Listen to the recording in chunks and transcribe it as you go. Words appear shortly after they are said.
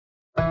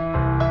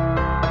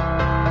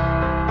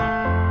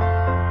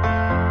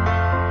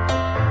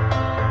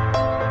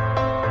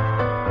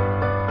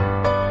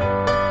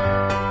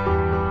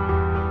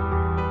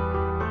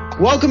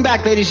Welcome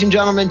back, ladies and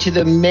gentlemen, to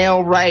the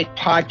Mail Right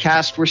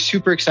podcast. We're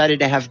super excited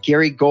to have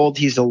Gary Gold.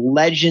 He's a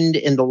legend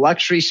in the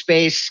luxury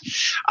space.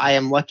 I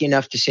am lucky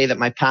enough to say that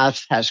my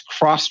path has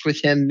crossed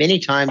with him many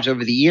times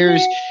over the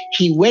years.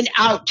 He went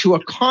out to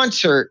a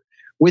concert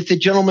with the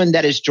gentleman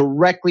that is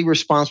directly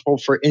responsible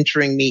for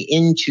entering me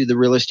into the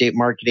real estate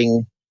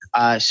marketing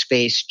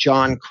space,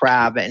 John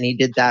Crabb, and he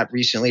did that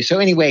recently. So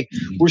anyway,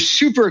 we're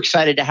super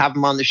excited to have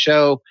him on the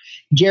show.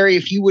 Gary,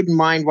 if you wouldn't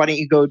mind, why don't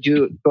you go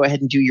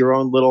ahead and do your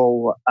own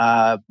little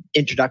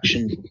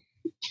introduction?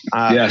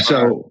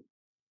 So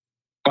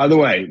by the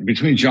way,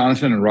 between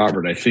Jonathan and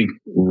Robert, I think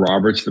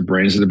Robert's the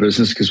brains of the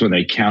business because when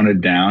they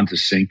counted down to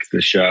sync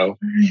the show,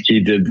 he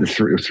did the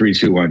 3,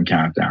 2, 1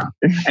 countdown,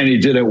 and he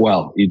did it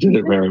well. He did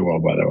it very well,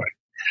 by the way.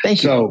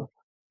 Thank you. So,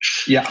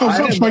 yeah,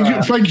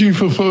 thank you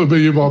for putting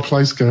me in my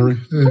place, Gary.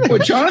 Yeah. Well,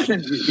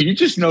 Jonathan, you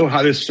just know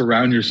how to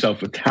surround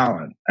yourself with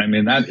talent. I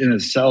mean, that in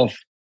itself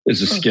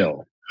is a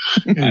skill.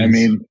 I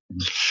mean,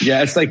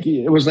 yeah,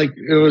 it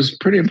was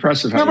pretty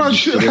impressive. How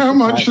much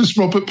has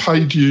Robert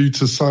paid you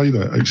to say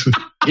that? Actually,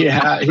 he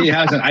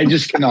hasn't. I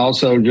just can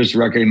also just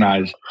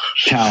recognize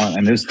talent,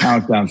 and his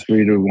countdown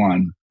 3, 2,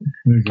 1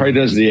 probably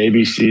does the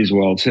ABCs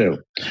well too.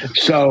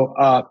 So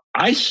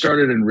I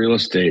started in real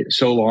estate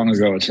so long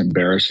ago; it's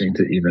embarrassing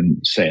to even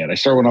say it. I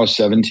started when I was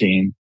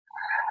 17,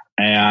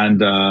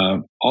 and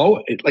the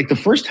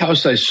first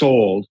house I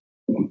sold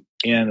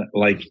in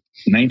like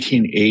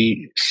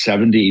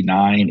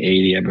 1979,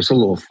 80, it was a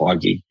little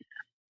foggy.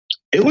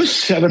 It was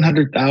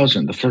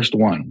 700,000, the first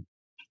one.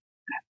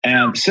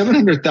 And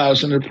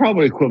 700,000 is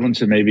probably equivalent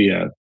to maybe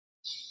a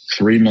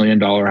 $3 million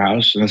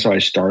house. And that's how I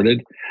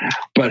started.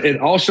 But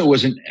it also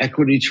was an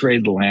equity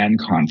trade land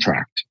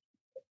contract.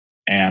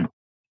 And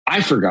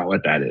I forgot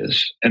what that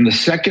is. And the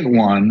second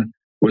one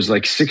was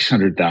like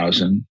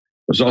 600,000. It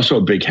was also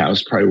a big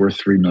house, probably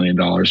worth $3 million,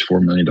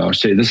 $4 million.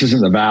 Say this is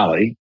in the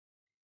Valley.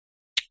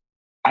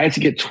 I had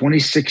to get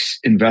 26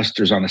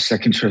 investors on a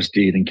second trust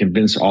deed and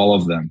convince all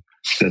of them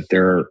that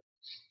their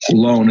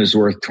loan is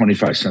worth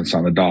 25 cents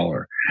on the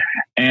dollar.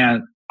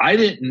 And I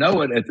didn't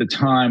know it at the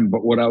time,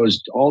 but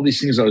all these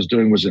things I was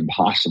doing was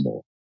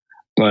impossible.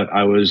 But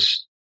I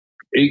was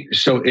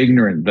so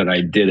ignorant that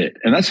I did it.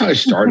 And that's how I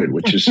started,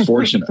 which is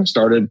fortunate. I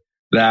started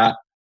that,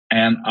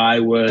 and I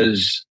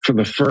was, for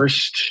the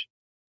first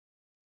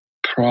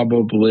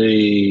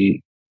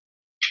probably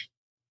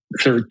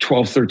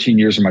 12, 13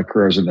 years of my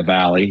career, I was in the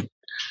Valley.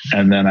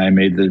 And then I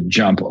made the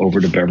jump over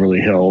to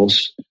Beverly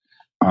Hills,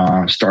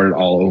 started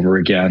all over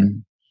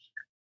again.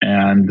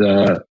 And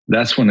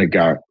that's when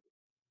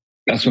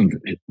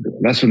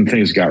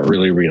things got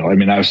really real. I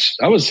mean, I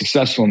was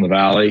successful in the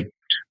Valley,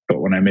 but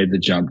when I made the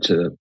jump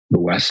to the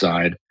West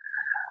Side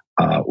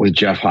with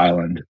Jeff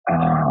Highland,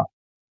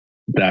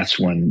 that's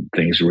when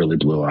things really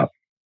blew up.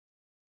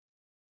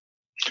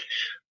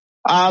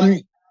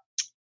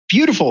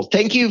 Beautiful.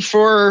 Thank you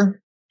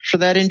for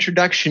that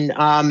introduction.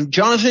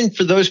 Jonathan,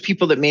 for those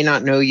people that may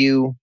not know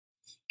you,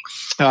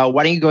 why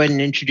don't you go ahead and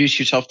introduce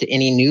yourself to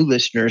any new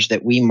listeners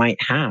that we might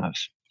have?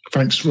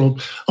 Thanks, Rob.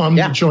 I'm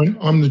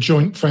the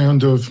joint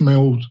founder of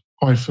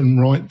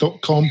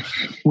mail-right.com.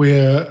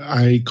 We're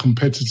a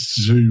competitor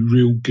to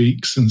Real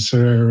Geeks and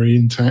Serrari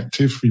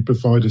Interactive. We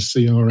provide a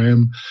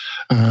CRM,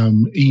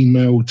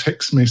 email,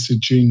 text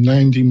messaging,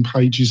 landing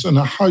pages, and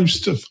a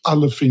host of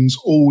other things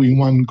all in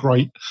one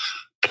great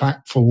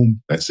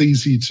platform that's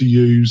easy to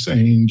use,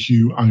 and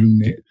you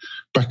own it.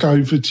 Back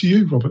over to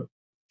you, Robert.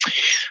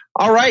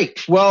 All right.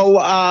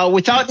 Well,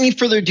 without any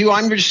further ado,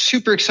 I'm just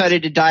super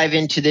excited to dive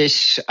into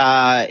this,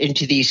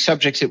 into these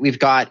subjects that we've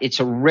got. It's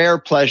a rare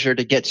pleasure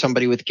to get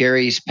somebody with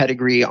Gary's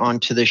pedigree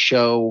onto the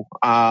show.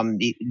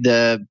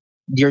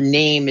 Your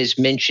name is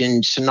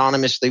mentioned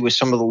synonymously with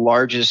some of the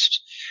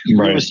largest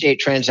real estate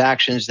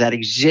transactions that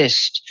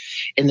exist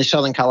in the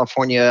Southern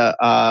California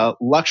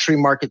luxury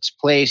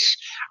marketplace.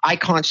 I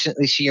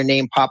constantly see your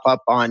name pop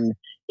up on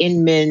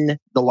Inman,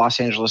 the Los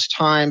Angeles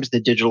Times,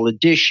 the Digital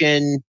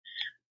Edition,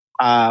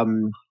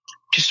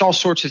 just all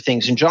sorts of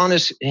things. And John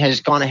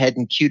has gone ahead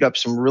and queued up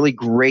some really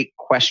great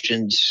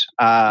questions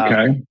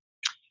that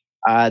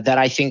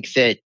I think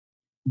that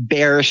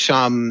bear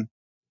some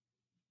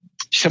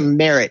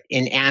merit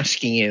in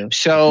asking you.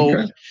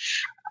 So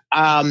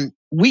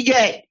we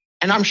get,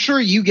 and I'm sure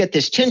you get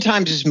this 10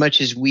 times as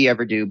much as we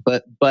ever do,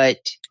 but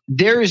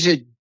there is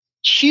a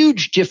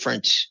huge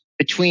difference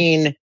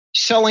between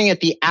selling at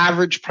the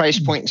average price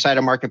point inside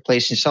a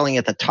marketplace and selling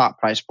at the top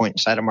price point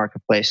inside a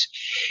marketplace.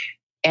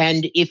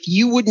 And if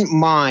you wouldn't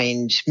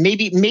mind,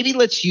 maybe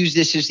let's use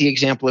this as the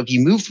example of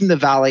you moved from the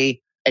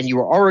Valley and you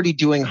were already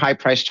doing high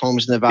priced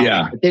homes in the Valley.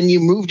 Yeah. But then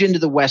you moved into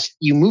the West,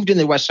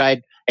 the West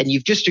Side, and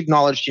you've just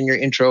acknowledged in your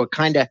intro, it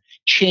kind of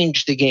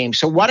changed the game.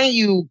 So why don't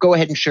you go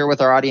ahead and share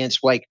with our audience,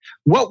 like,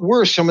 what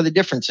were some of the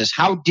differences?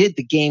 How did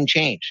the game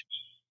change?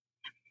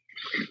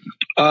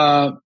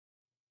 Well,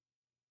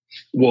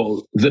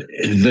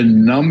 the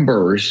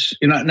numbers,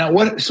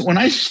 when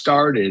I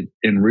started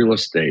in real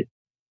estate,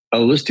 a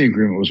listing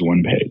agreement was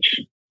one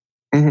page.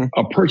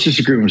 A purchase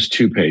agreement was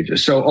 2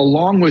 pages. So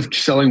along with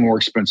selling more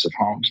expensive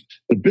homes,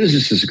 the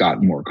business has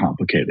gotten more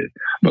complicated.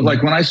 But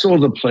like when I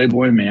sold the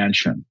Playboy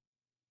Mansion,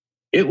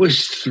 it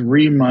was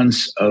 3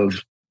 months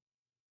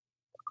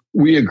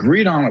we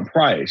agreed on a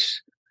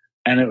price,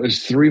 and it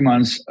was 3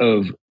 months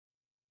of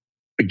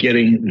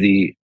getting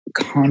the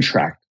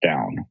contract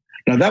down.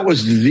 Now, that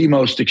was the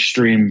most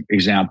extreme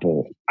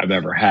example I've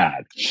ever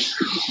had,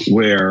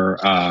 where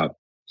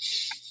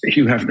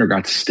Hugh Hefner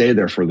got to stay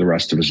there for the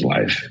rest of his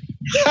life.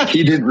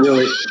 He didn't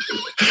really,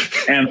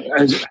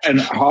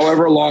 and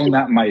however long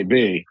that might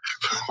be.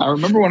 I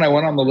remember when I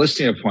went on the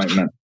listing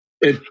appointment,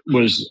 it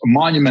was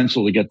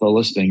monumental to get the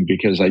listing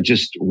because I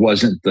just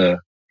wasn't the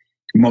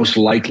most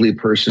likely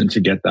person to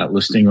get that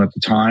listing at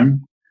the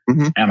time.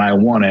 And I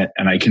won it,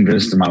 and I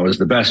convinced him I was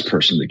the best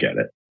person to get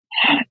it.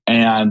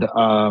 And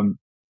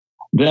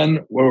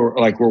then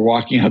we're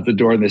walking out the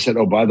door, and they said,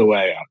 "Oh, by the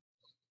way,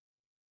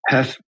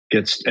 Hef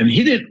gets," and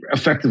he didn't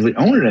effectively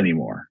own it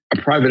anymore.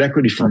 A private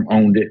equity firm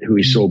owned it, who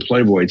he sold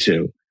Playboy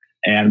to,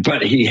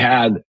 but he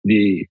had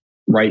the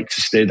right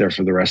to stay there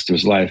for the rest of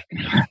his life.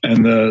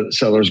 And the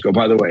sellers go,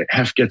 "By the way,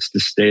 Hef gets to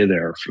stay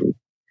there for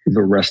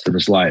the rest of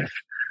his life."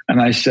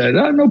 And I said,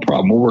 "Oh, no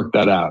problem. We'll work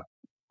that out."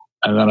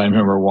 And then I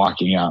remember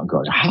walking out and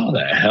going, "How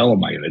the hell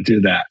am I going to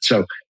do that?"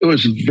 So it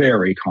was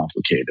very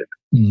complicated,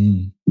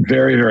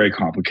 very, very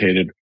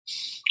complicated.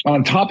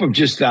 On top of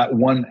just that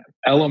one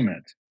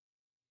element,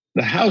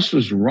 the house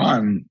was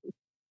run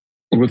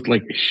with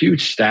like a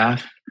huge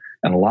staff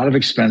and a lot of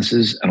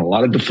expenses and a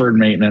lot of deferred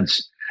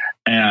maintenance.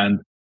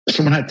 And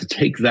someone had to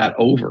take that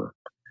over.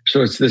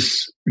 So it's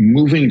this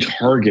moving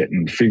target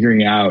and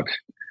figuring out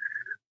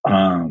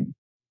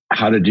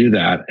how to do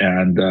that.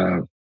 And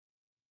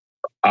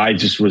I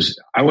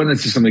went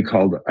into something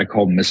I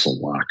called missile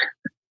lock.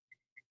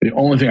 The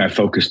only thing I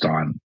focused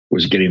on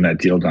was getting that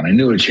deal done. I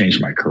knew it would change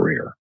my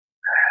career,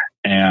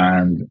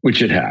 and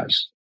which it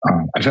has.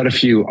 I've had a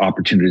few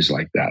opportunities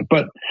like that,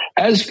 but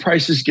as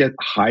prices get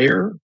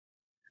higher,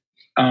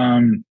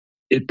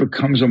 it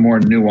becomes a more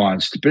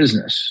nuanced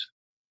business.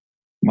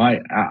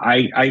 A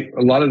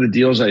lot of the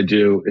deals I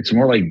do, it's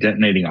more like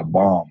detonating a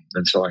bomb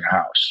than selling a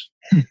house.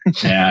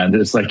 And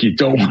it's like, you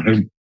don't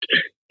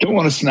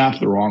want to snap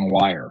the wrong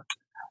wire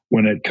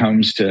when it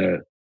comes to,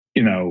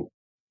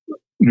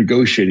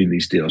 negotiating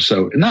these deals.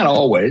 So not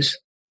always,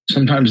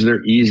 sometimes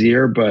they're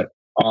easier, but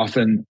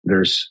often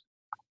there's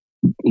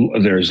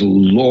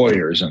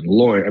lawyers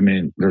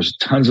and there's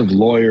tons of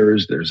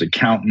lawyers, there's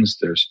accountants,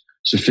 there's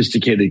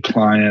sophisticated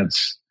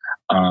clients,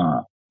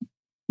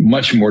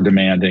 much more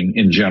demanding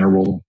in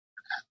general,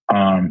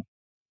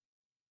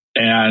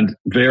 and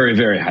very,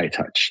 very high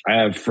touch. I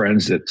have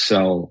friends that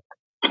sell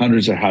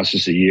hundreds of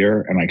houses a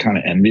year, and I kind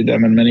of envy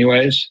them in many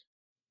ways.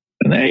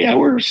 And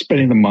we're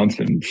spending the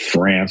month in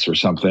France or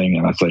something,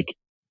 and it's like,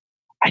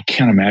 I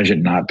can't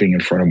imagine not being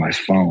in front of my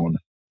phone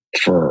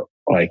for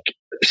like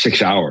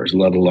 6 hours,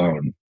 let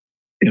alone,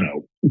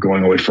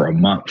 going away for a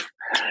month.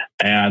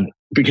 And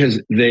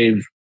because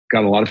they've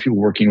got a lot of people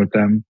working with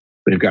them,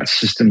 they've got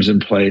systems in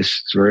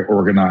place. It's very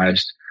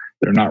organized.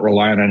 They're not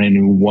relying on any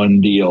one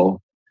deal.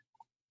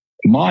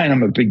 Mine,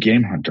 I'm a big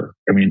game hunter.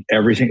 I mean,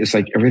 everything's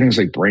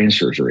like brain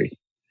surgery.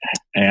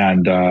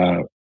 And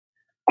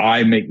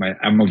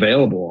I'm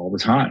available all the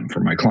time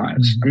for my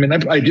clients. I mean,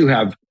 I do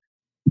have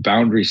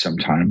boundaries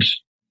sometimes.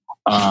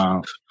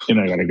 I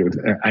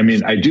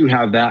do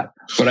have that,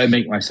 but I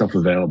make myself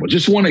available.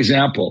 Just one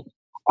example,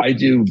 I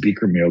do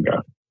Bikram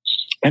yoga.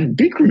 And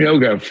Bikram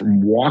yoga,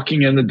 from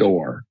walking in the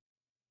door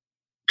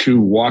to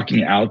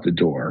walking out the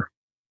door,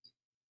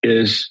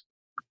 is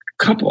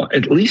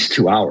at least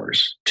 2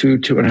 hours,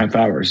 2.5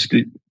 hours.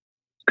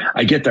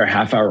 I get there a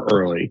half hour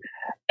early,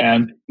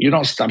 and you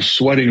don't stop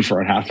sweating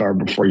for a half hour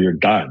before you're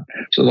done.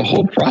 So the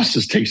whole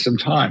process takes some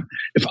time.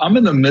 If I'm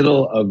in the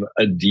middle of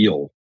a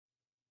deal,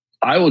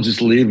 I will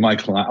just leave my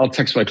client. I'll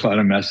text my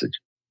client a message,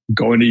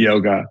 go into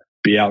yoga,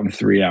 be out in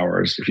 3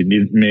 hours. If you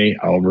need me,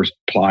 I'll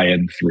reply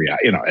in 3 hours,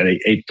 at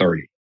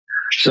 8:30.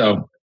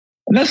 So,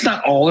 and that's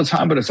not all the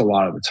time, but it's a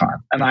lot of the time.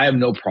 And I have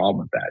no problem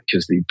with that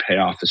because the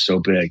payoff is so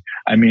big.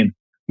 I mean,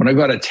 when I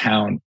go out of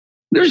town,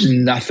 there's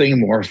nothing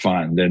more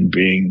fun than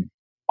being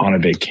on a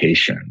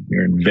vacation.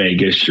 You're in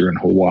Vegas, you're in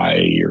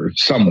Hawaii, you're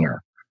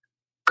somewhere,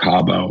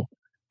 Cabo,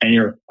 and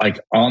you're like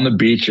on the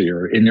beach or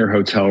you're in your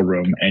hotel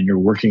room and you're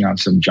working on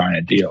some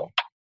giant deal.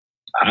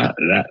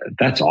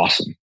 That's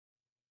awesome.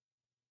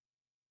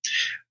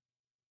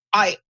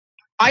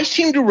 I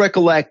seem to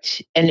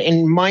recollect,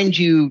 and mind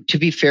you, to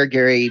be fair,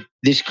 Gary,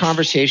 these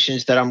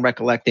conversations that I'm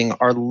recollecting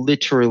are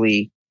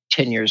literally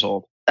 10 years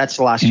old. That's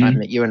the last time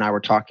that you and I were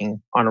talking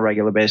on a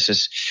regular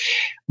basis.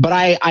 But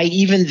I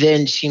even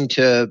then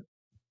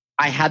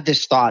I had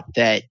this thought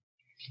that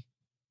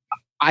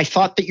I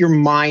thought that your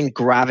mind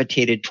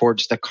gravitated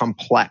towards the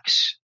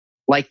complex,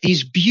 like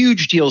these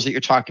huge deals that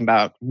you're talking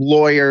about,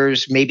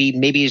 lawyers,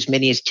 maybe as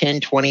many as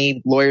 10,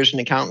 20 lawyers and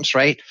accountants,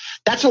 right?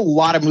 That's a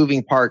lot of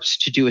moving parts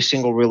to do a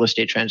single real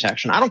estate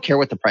transaction. I don't care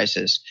what the price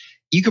is.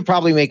 You could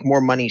probably make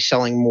more money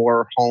selling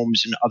more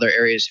homes in other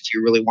areas if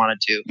you really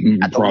wanted to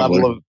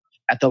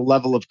at the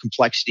level of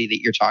complexity that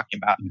you're talking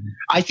about.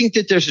 I think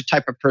that there's a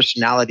type of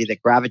personality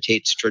that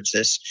gravitates towards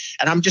this.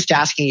 And I'm just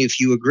asking you if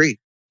you agree.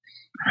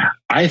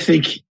 I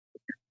think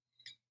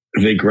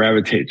they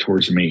gravitate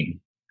towards me.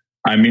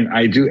 I mean,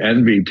 I do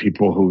envy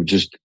people who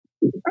just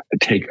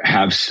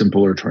have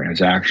simpler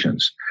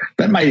transactions.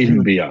 That might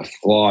even be a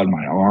flaw in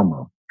my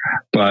armor,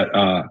 but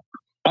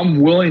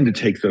I'm willing to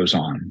take those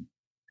on.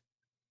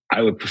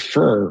 I would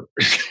prefer,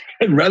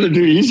 I'd rather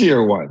do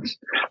easier ones.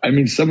 I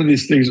mean, some of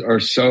these things are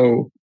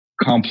so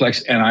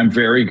complex, and I'm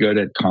very good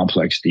at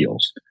complex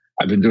deals.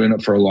 I've been doing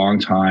it for a long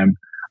time.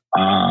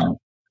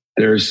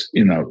 There's,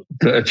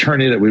 the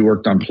attorney that we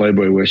worked on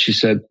Playboy with, she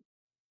said,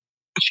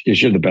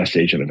 you're the best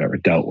agent I've ever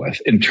dealt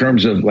with in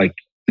terms of like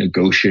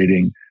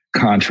negotiating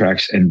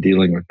contracts and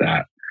dealing with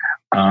that.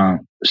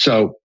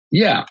 So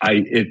yeah,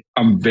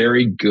 I'm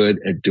very good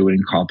at doing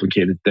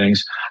complicated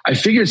things. I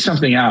figured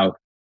something out,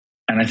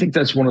 and I think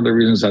that's one of the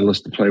reasons I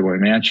listed Playboy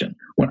Mansion.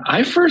 When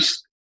I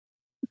first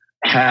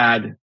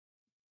had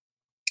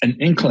an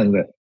inkling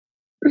that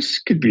this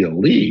could be a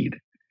lead,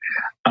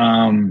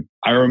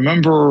 I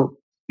remember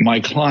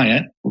my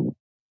client,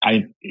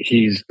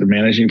 he's the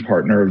managing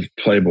partner of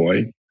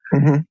Playboy.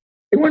 Mm-hmm.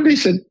 And one day he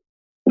said,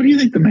 what do you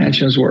think the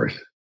mansion is worth?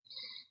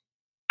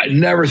 I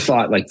never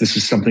thought like this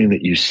is something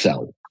that you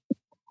sell.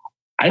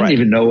 I didn't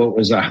even know it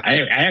was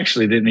I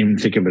actually didn't even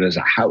think of it as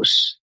a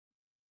house,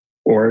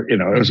 or, it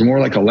was more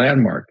like a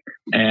landmark.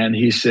 And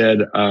he said,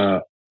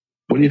 what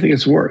do you think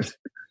it's worth?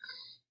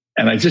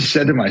 And I just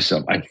said to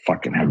myself, I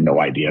fucking have no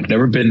idea. I've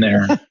never been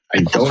there.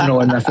 I don't know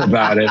enough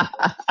about it.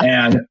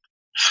 And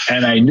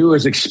I knew it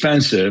was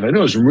expensive. I knew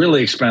it was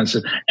really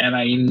expensive. And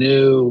I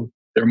knew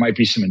there might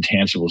be some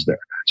intangibles there.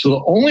 So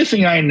the only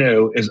thing I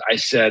knew is I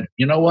said,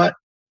 you know what?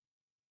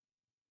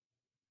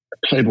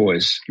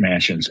 Playboy's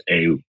Mansion's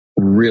a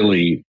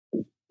really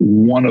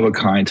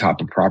one-of-a-kind type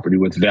of property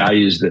with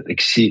values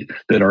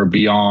that are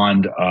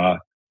beyond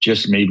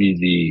just maybe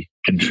the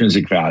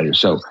intrinsic value.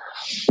 So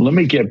let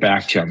me get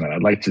back to you on that.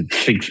 I'd like to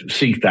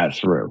think that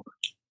through.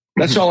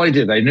 That's all I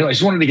did. I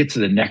just wanted to get to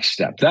the next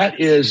step. That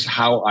is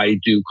how I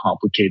do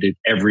complicated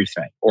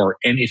everything or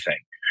anything.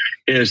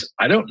 Is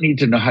I don't need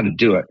to know how to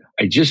do it.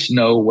 I just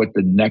know what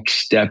the next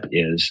step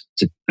is.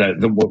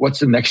 What's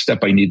the next step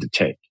I need to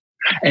take?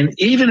 And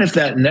even if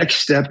that next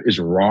step is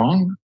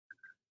wrong,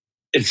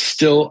 it's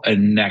still a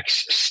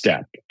next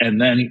step.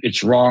 And then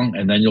it's wrong,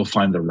 and then you'll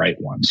find the right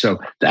one. So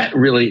that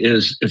really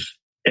is, if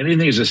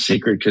anything is a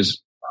secret,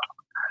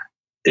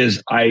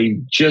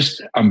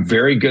 I'm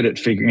very good at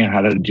figuring out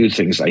how to do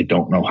things I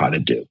don't know how to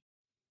do.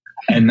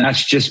 And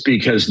that's just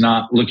because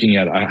not looking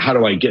at how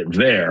do I get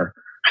there?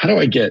 How do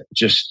I get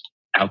just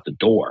out the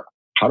door?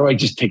 How do I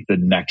just take the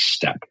next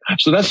step?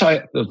 So that's how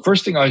the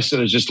first thing I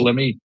said is I just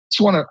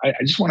want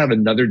to have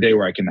another day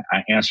where I can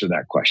answer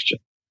that question.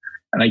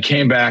 And I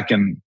came back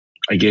and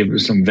I gave him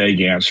some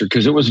vague answer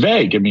because it was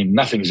vague. I mean,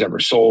 nothing's ever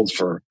sold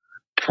for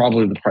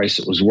probably the price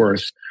it was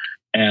worth.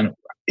 And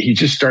he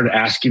just started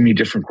asking me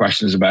different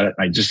questions about it.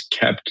 And I just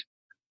kept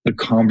the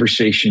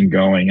conversation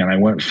going. And I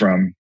went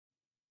from,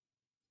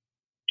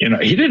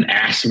 he didn't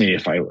ask me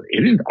he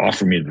didn't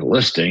offer me the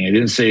listing. He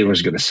didn't say he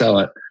was going to sell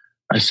it.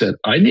 I said,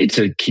 I need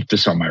to keep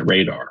this on my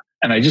radar.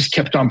 And I just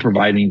kept on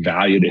providing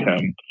value to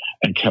him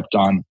and kept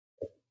on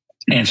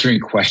answering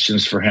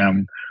questions for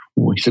him.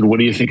 He said, what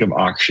do you think of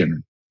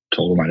auction?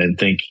 Told him I didn't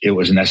think it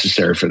was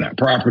necessary for that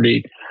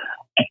property.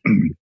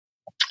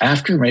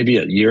 After maybe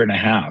a year and a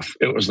half,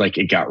 it was like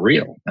it got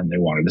real and they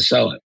wanted to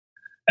sell it.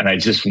 And I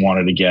just want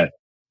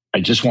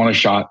a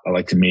shot. I'd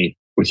like to meet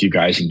with you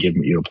guys and give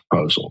you a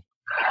proposal.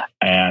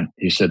 And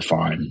he said,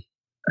 fine.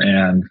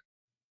 And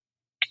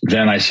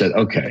then I said,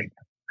 okay.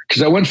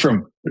 Because I went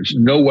from there's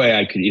no way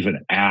I could even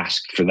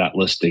ask for that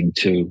listing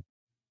to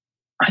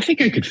I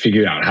think I could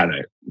figure out how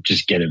to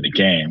just get in the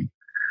game,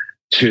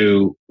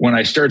 to when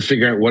I started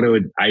figuring out what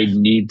I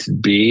need to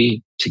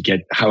be to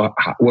get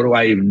what do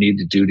I even need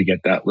to do to get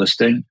that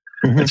listing.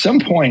 Mm-hmm. At some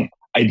point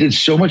I did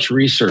so much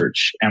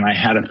research and I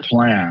had a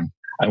plan.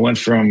 I went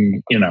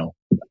from,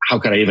 how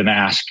could I even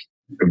ask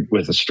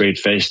with a straight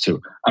face to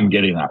I'm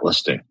getting that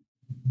listing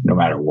no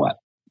matter what.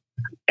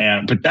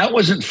 But that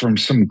wasn't from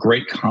some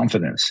great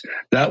confidence.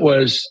 That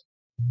was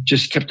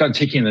just kept on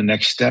taking the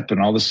next step.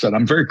 And all of a sudden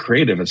I'm very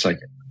creative. It's like,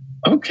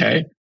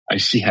 okay, I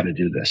see how to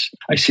do this.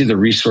 I see the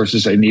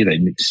resources I need. I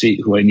see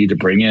who I need to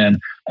bring in.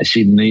 I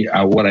see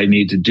what I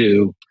need to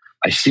do.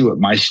 I see what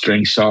my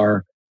strengths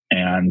are.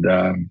 And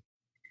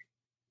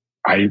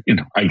I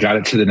got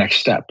it to the next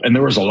step. And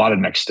there was a lot of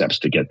next steps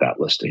to get that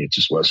listing. It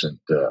just wasn't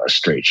a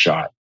straight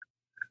shot.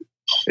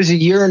 It was a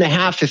year and a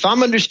half. If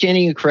I'm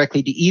understanding you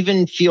correctly, to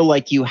even feel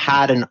like you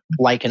had an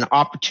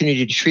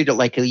opportunity to treat it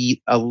like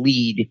a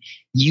lead,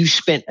 you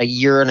spent a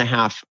year and a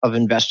half of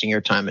investing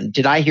your time in.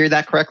 Did I hear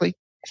that correctly?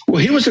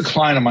 Well, he was a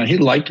client of mine. He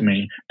liked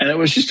me. And it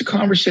was just a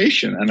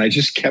conversation. And I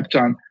just kept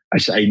on. I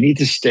said, I need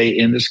to stay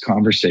in this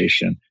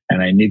conversation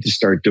and I need to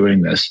start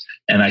doing this.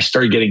 And I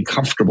started getting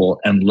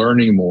comfortable and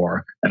learning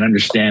more and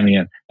understanding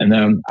it. And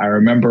then I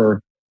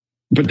remember,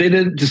 but they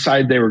didn't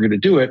decide they were going to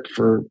do it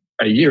for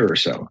a year or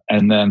so.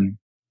 And then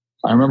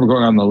I remember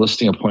going on the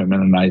listing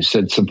appointment and I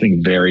said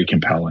something very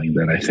compelling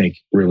that I think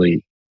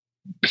really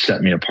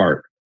set me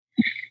apart.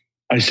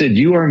 I said,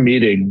 you are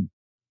meeting,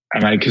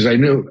 and because I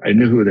knew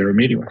who they were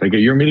meeting with. I go,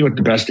 you're meeting with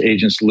the best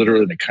agents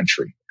literally in the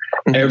country.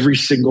 Mm-hmm. Every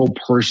single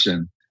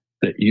person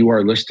that you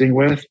are listing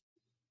with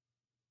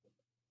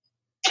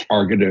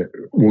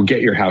will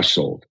get your house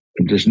sold.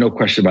 There's no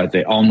question about it.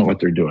 They all know what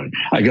they're doing.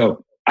 I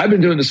go, I've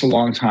been doing this a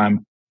long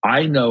time.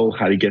 I know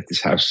how to get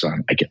this house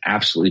done. I can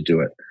absolutely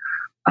do it.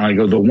 And I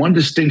go, the one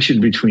distinction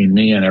between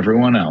me and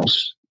everyone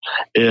else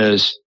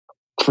is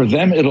for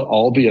them, it'll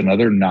all be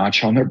another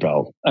notch on their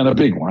belt, and a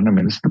big one. I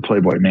mean, it's the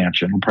Playboy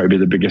Mansion. It'll probably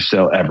be the biggest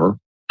sale ever.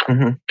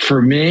 Mm-hmm.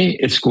 For me,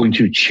 it's going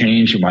to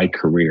change my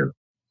career.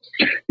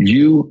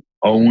 You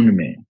own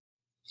me.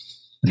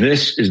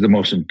 This is the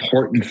most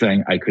important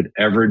thing I could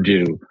ever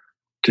do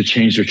to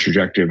change the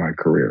trajectory of my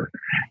career.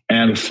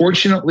 And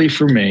fortunately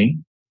for me,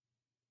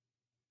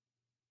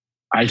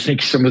 I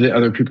think some of the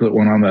other people that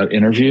went on that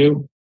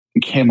interview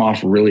came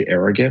off really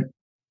arrogant.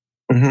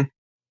 Mm-hmm.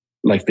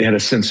 Like they had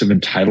a sense of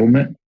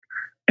entitlement.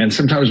 And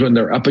sometimes when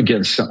they're up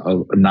against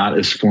a not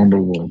as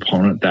formidable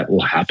opponent, that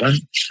will happen.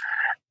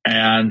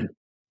 And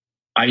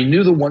I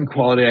knew the one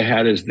quality I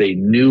had is they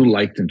knew,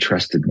 liked, and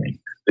trusted me.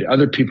 The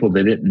other people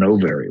they didn't know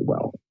very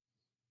well.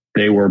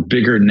 They were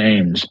bigger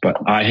names, but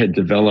I had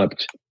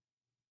developed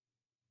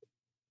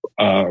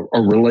a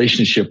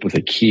relationship with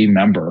a key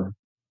member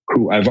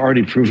who I've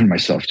already proven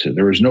myself to.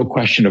 There was no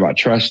question about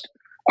trust,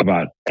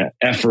 about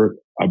effort,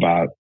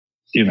 about,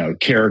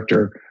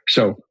 character.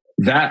 So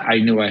that I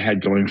knew I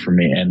had going for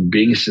me, and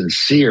being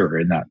sincere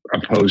in that,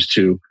 opposed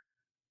to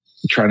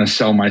trying to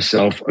sell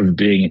myself of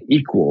being an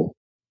equal,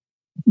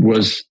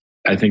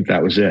 I think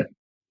that was it.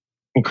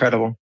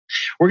 Incredible.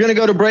 We're going to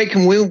go to break,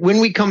 and when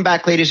we come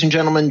back, ladies and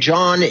gentlemen,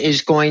 John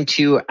is going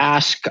to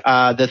ask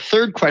the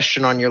third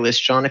question on your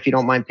list. John, if you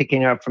don't mind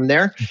picking it up from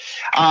there.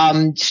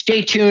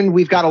 Stay tuned.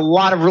 We've got a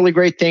lot of really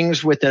great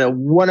things with a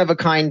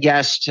one-of-a-kind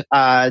guest.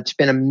 It's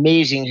been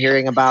amazing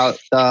hearing about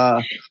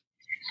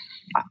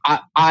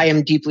I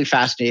am deeply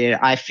fascinated.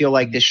 I feel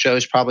like this show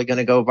is probably going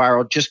to go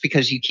viral just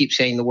because you keep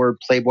saying the word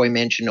Playboy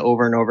Mansion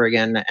over and over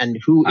again. And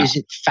who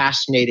isn't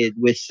fascinated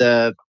with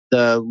the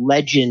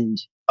legend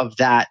of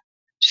that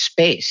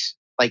space?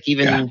 Like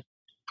even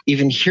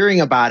hearing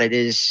about it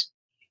it's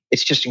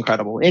just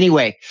incredible.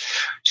 Anyway,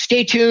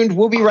 stay tuned.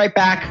 We'll be right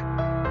back.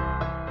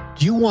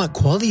 Do you want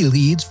quality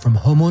leads from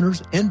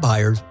homeowners and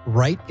buyers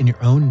right in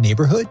your own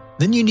neighborhood?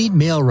 Then you need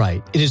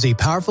MailRight. It is a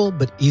powerful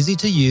but easy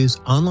to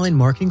use online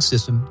marketing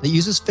system that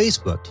uses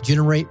Facebook to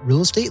generate real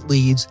estate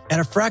leads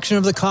at a fraction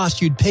of the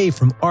cost you'd pay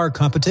from our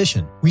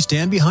competition. We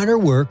stand behind our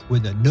work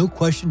with a no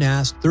question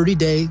asked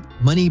 30-day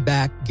money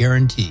back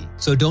guarantee.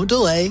 So don't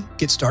delay.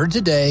 Get started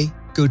today.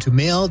 Go to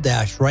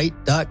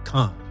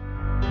mail-right.com.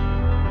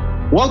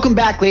 Welcome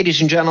back,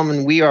 ladies and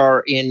gentlemen. We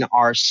are in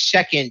our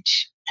second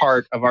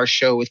part of our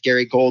show with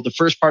Gary Gold. The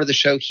first part of the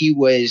show, he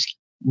was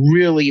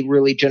really,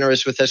 really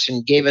generous with us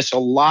and gave us a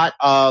lot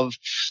of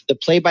the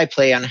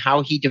play-by-play on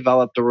how he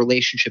developed a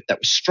relationship that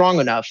was strong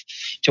enough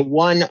to,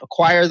 one,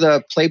 acquire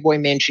the Playboy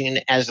Mansion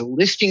as a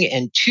listing,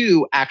 and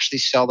two, actually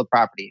sell the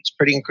property. It's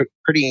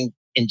pretty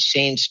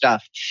insane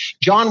stuff.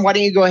 John, why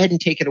don't you go ahead and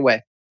take it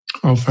away?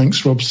 Oh,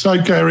 thanks, Rob.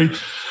 So, Gary,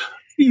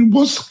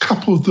 what's a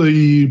couple of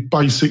the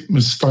basic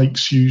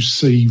mistakes you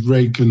see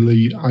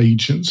regularly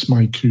agents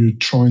make who are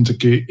trying to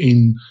get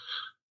in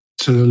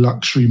to the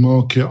luxury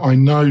market? I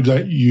know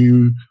that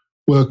you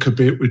work a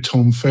bit with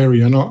Tom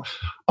Ferry, and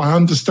I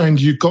understand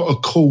you've got a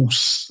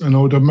course, and I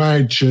would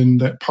imagine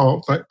that part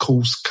of that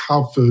course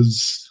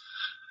covers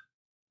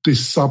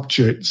this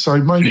subject. So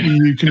maybe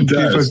you can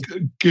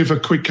give a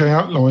quick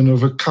outline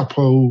of a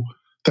couple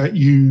that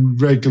you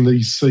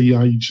regularly see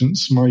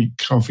agents make.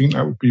 I think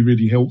that would be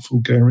really helpful,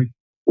 Gary.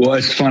 Well,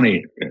 it's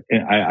funny.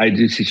 I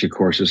do teach a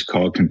course. It's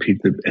called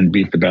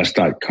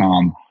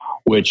CompeteAndBeatTheBest.com,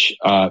 which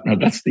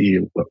that's the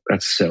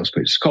sales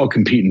page. It's called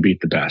Compete and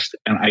Beat the Best.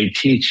 And I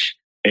teach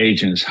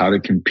agents how to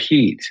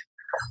compete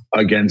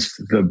against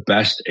the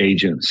best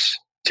agents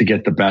to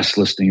get the best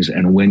listings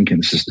and win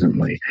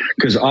consistently.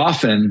 Because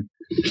often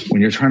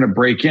when you're trying to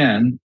break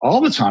in,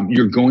 all the time,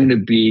 you're going to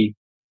be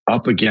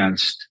up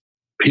against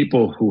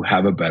people who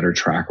have a better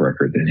track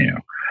record than you,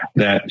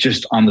 that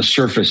just on the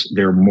surface,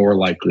 they're more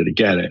likely to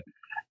get it.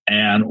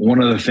 And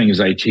one of the things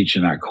I teach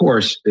in that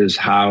course is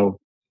how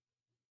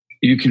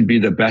you can be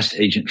the best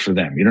agent for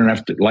them. You don't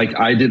have to, like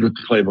I did with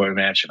the Playboy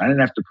Mansion, I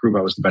didn't have to prove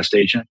I was the best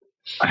agent.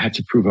 I had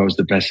to prove I was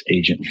the best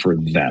agent for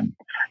them.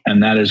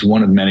 And that is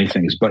one of many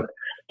things. But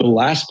the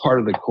last part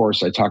of the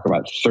course, I talk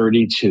about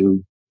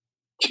 32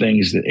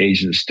 things that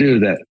agents do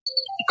that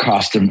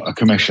cost them a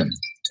commission.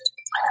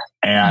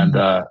 And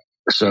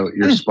so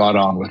you're spot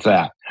on with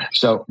that.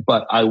 So,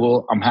 but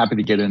I'm happy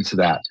to get into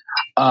that.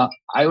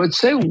 I would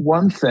say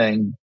one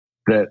thing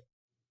that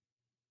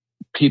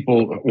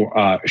people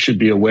should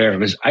be aware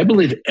of is I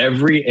believe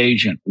every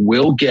agent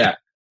will get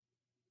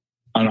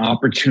an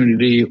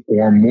opportunity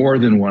or more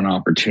than one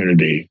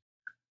opportunity,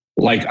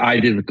 like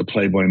I did with the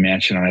Playboy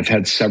Mansion, and I've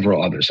had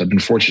several others. I've been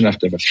fortunate enough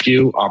to have a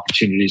few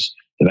opportunities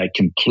that I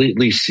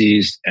completely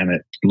seized, and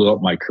it blew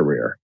up my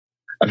career.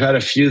 I've had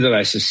a few that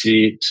I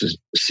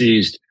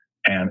seized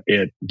and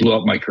it blew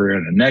up my career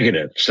in a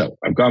negative. So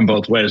I've gone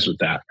both ways with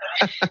that.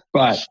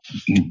 But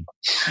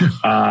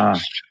I've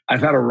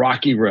had a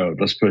rocky road,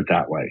 let's put it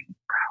that way,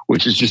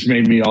 which has just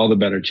made me all the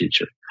better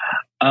teacher.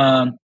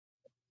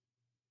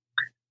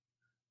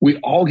 We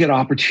all get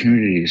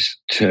opportunities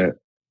to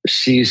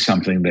see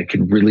something that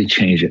can really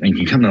change it and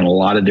can come in a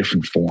lot of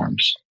different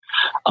forms.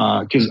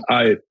 Because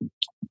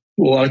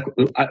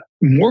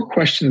more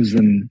questions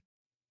than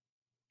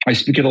I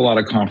speak at a lot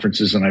of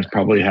conferences, and I've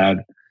probably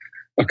had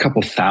a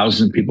couple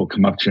thousand people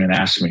come up to me and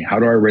ask me, how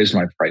do I raise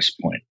my price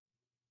point?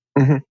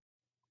 Mm-hmm.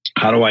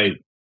 How do I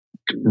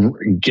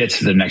get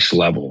to the next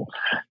level?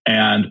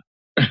 And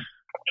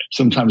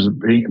sometimes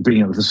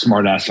being the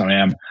smart ass I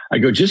am, I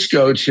go, just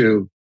go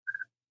to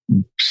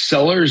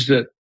sellers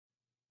that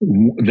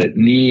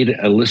need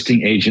a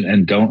listing agent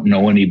and don't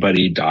know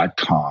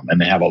anybody.com, and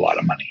they have a lot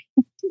of money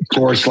 /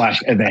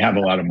 and they have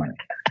a lot of money.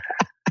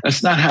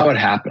 That's not how it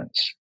happens.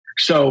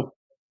 So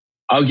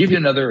I'll give you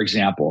another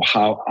example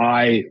how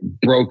I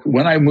broke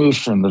when I moved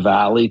from the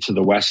Valley to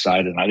the West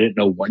Side, and I didn't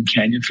know one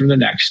canyon from the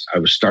next. I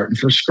was starting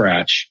from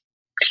scratch.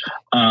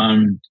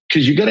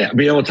 Because you got to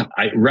be able to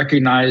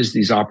recognize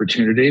these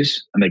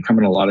opportunities, and they come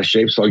in a lot of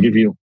shapes. So I'll give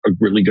you a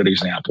really good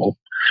example.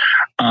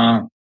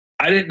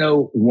 I didn't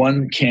know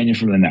one canyon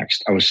from the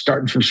next. I was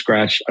starting from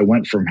scratch. I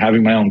went from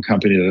having my own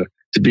company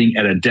to being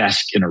at a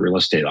desk in a real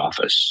estate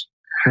office.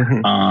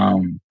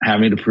 Mm-hmm.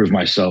 Having to prove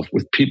myself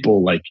with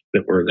people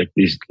that were like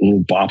these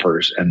little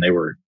boppers, and they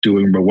were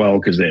doing well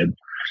because they had.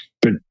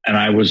 And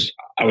I was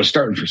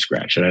starting from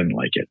scratch. I didn't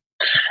like it.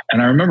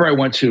 And I remember I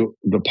went to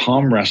the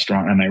Palm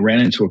restaurant, and I ran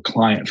into a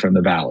client from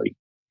the Valley,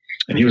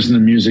 and he was in the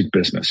music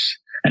business,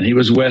 and he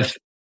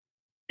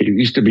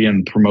used to be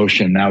in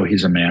promotion. Now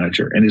he's a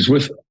manager, and he's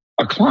with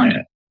a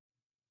client.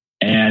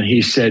 And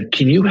he said,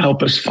 can you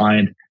help us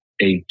find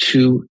a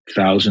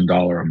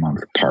 $2,000 a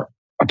month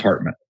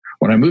apartment?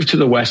 When I moved to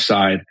the West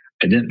Side,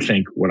 I didn't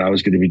think what I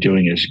was going to be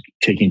doing is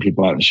taking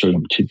people out and showing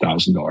them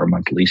 $2,000 a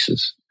month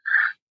leases.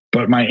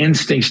 But my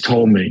instincts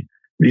told me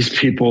these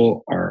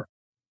people are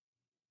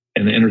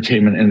in the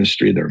entertainment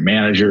industry. They're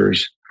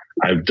managers.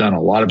 I've done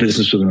a lot of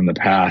business with them in the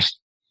past,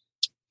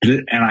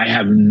 and I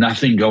have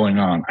nothing going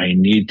on. I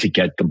need to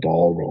get the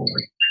ball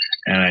rolling,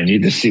 and I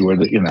need to see where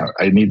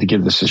I need to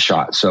give this a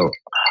shot. So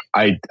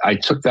I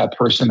took that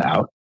person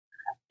out,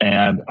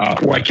 and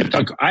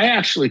I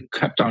actually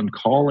kept on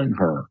calling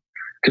her.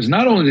 Because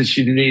not only did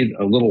she need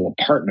a little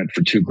apartment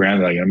for $2,000 that I'm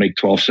going to make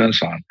 12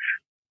 cents on,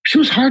 she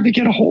was hard to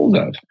get a hold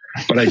of.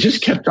 But I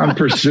just kept on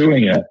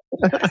pursuing it.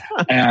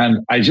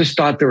 And I just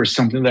thought there was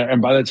something there.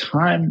 And by the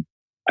time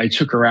I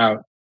took her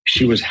out,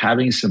 she was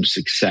having some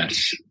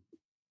success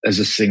as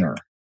a singer.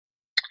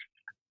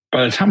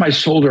 By the time I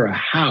sold her a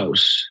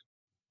house,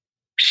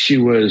 she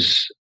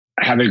was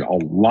having a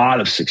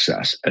lot of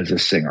success as a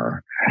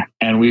singer.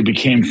 And we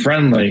became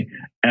friendly.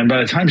 And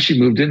by the time she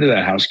moved into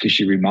that house, because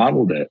she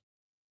remodeled it,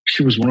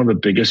 she was one of the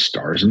biggest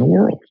stars in the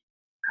world.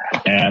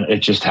 And it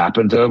just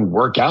happened to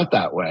work out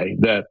that way,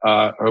 that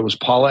it was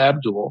Paula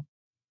Abdul.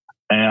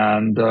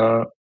 And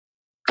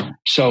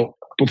so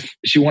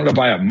she wanted to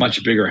buy a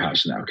much bigger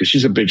house now because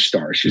she's a big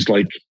star. She's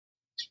like,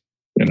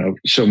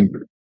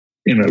 someone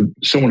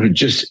who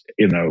just,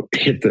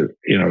 hit the,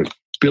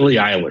 Billie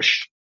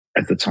Eilish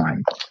at the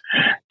time.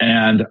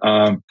 And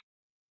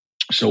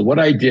so what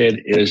I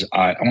did is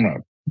I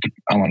want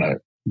to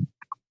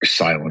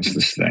silence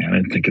this thing. I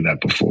didn't think of that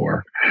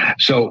before.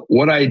 So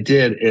what I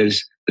did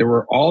is there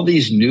were all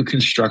these new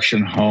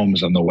construction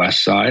homes on the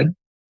West Side.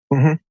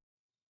 Mm-hmm.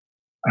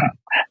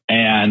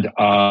 And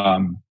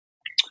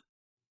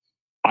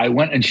I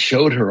went and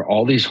showed her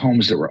all these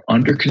homes that were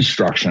under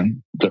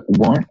construction that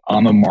weren't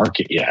on the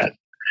market yet.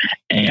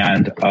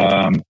 And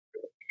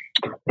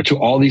to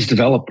all these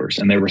developers.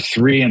 And they were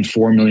 $3 and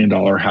 $4 million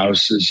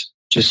houses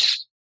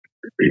just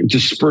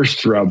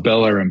dispersed throughout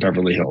Bel Air and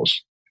Beverly Hills.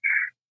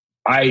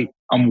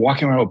 I'm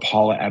walking around with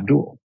Paula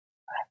Abdul,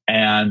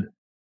 and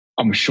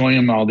I'm showing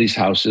him all these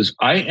houses.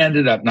 I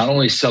ended up not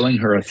only selling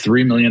her a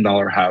 $3 million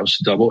house,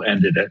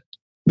 double-ended it.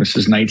 This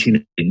is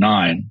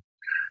 1989.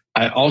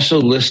 I also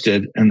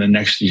listed in the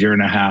next year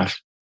and a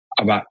half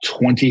about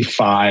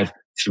 25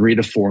 $3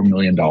 to $4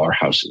 million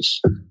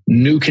houses,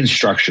 new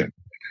construction.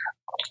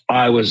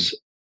 I was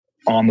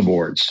on the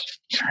boards,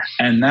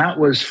 and that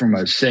was from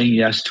saying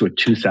yes to a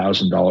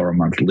 $2,000 a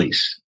month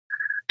lease.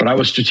 But I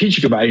was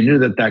strategic about it. I knew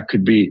that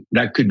could be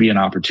an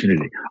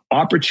opportunity.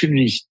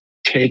 Opportunities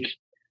take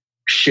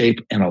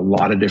shape in a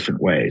lot of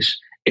different ways.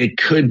 It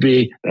could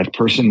be that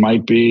person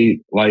might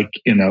be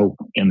in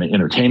the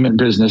entertainment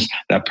business.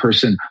 That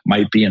person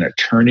might be an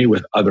attorney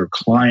with other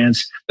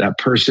clients. That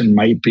person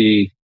might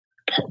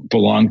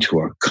belong to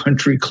a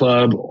country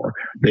club, or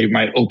they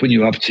might open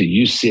you up to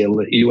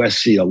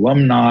USC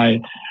alumni.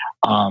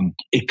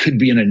 It could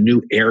be in a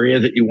new area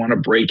that you want to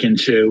break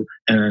into,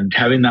 and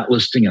having that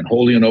listing and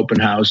holding an open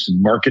house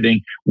and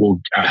marketing will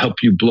help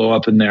you blow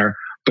up in there.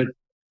 But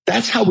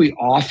that's how we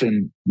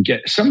often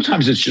get.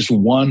 Sometimes it's just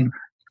one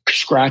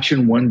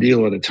scratching one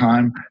deal at a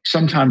time.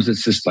 Sometimes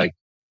it's this like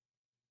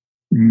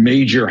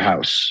major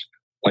house,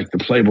 like the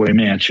Playboy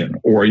Mansion,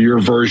 or your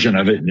version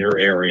of it in your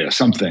area,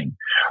 something,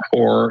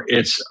 or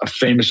it's a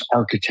famous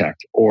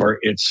architect, or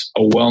it's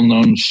a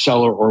well-known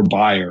seller or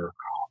buyer,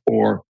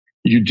 or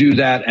you do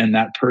that and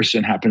that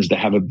person happens to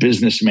have a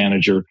business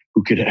manager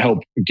who could help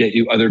get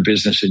you other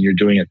business and you're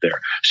doing it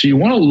there. So you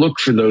want to look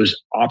for those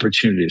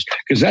opportunities,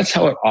 because that's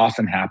how it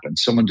often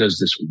happens. Someone does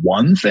this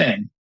one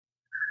thing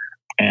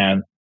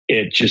and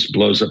it just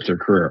blows up their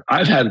career.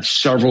 I've had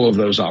several of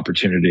those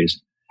opportunities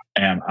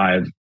and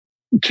I've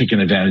taken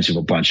advantage of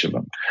a bunch of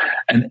them.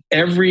 And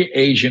every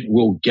agent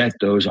will get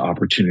those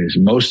opportunities.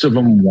 Most of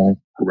them won't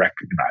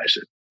recognize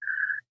it.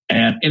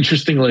 And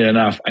interestingly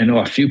enough, I know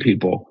a few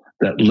people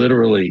that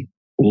literally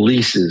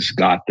leases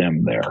got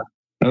them there.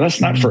 Now,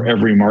 that's not for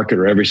every market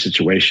or every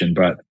situation,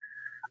 but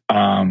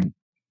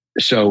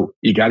so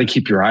you got to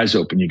keep your eyes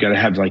open. You got to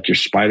have like your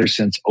spider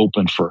sense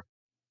open for,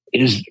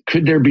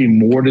 could there be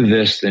more to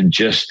this than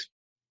just,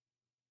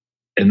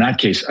 in that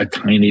case, a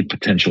tiny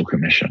potential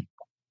commission?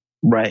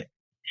 Right.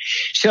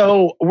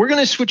 So we're going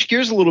to switch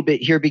gears a little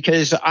bit here,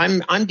 because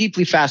I'm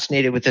deeply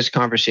fascinated with this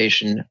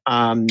conversation.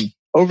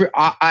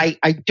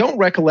 I don't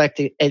recollect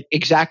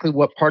exactly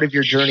what part of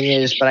your journey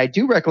is, but I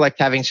do recollect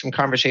having some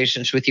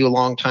conversations with you a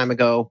long time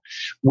ago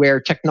where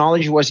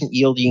technology wasn't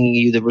yielding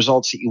you the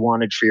results that you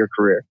wanted for your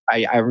career.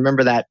 I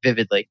remember that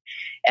vividly.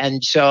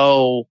 And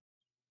so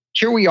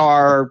here we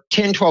are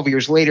 10, 12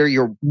 years later.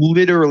 You're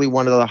literally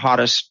one of the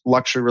hottest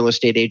luxury real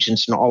estate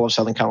agents in all of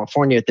Southern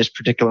California at this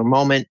particular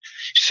moment.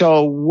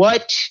 So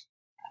what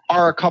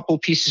are a couple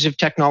pieces of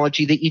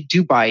technology that you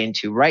do buy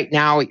into right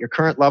now at your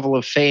current level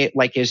of fame?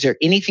 Like, is there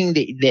anything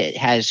that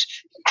has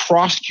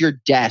crossed your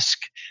desk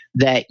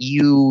that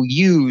you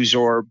use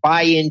or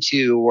buy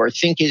into or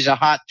think is a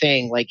hot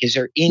thing? Like, is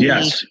there any?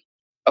 Yes.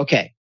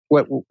 Okay.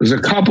 There's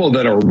a couple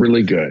that are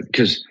really good,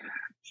 because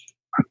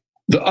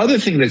the other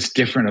thing that's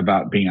different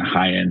about being a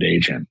high-end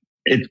agent,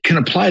 it can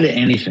apply to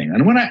anything.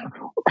 And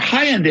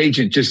high-end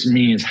agent just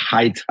means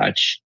high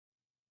touch,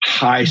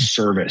 high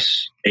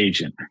service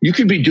agent. You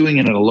could be doing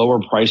it at a lower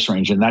price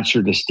range, and that's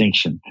your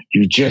distinction.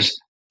 You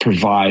just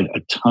provide a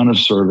ton of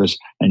service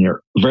and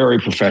you're very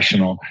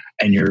professional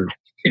and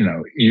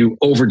you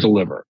over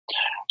deliver.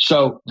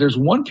 So there's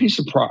one piece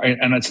of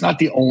and it's not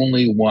the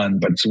only one,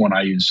 but it's one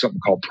I use, something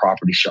called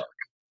Property Shark.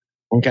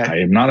 Okay. I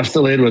am not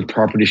affiliated with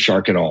Property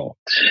Shark at all.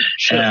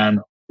 Sure. And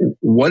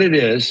what it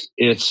is,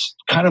 it's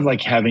kind of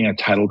like having a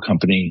title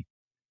company.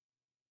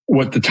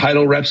 What the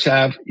title reps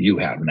have, you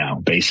have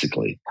now,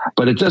 basically.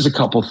 But it does a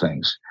couple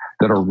things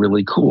that are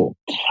really cool.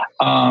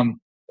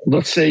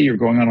 Let's say you're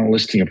going on a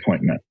listing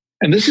appointment.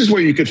 And this is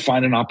where you could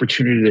find an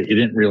opportunity that you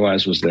didn't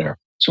realize was there.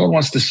 Someone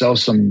wants to sell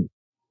some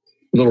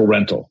little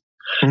rental.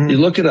 Mm-hmm. You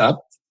look it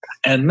up.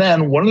 And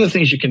then one of the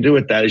things you can do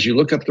with that is you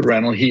look up the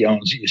rental. He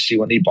owns it. You see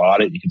when he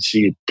bought it. You can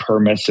see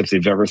permits if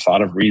they've ever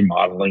thought of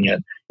remodeling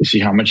it. You see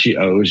how much he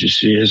owes. You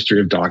see a history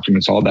of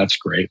documents. All that's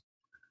great.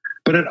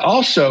 But it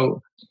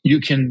also, you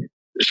can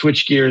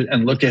switch gears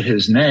and look at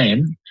his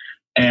name,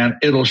 and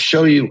it'll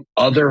show you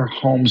other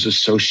homes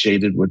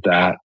associated with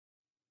that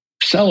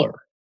seller.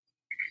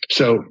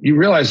 So you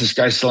realize this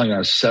guy's selling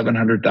a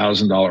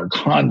 $700,000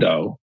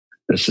 condo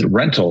that's a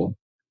rental,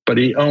 but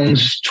he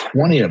owns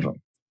 20 of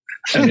them.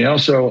 And he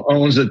also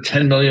owns a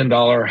 $10 million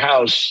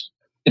house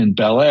in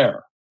Bel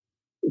Air.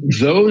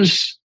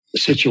 Those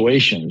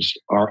situations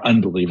are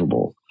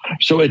unbelievable.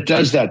 So it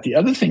does that. The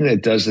other thing that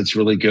it does that's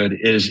really good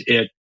is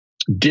it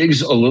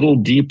digs a little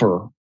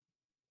deeper.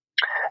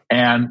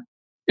 And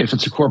if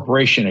it's a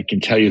corporation, it can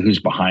tell you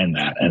who's behind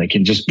that, and it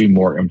can just be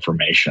more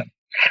information.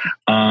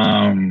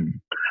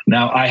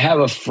 Now, I have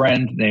a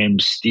friend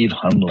named Steve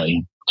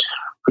Hunley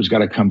who's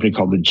got a company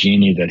called The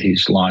Genie that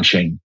he's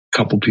launching. A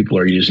couple people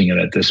are using it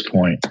at this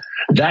point.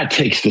 That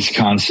takes this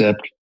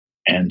concept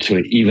and to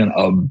even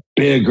a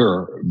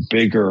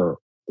bigger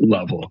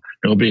level.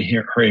 You'll be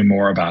hearing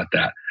more about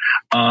that.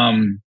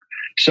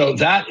 So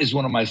that is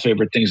one of my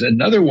favorite things.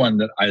 Another one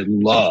that I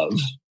love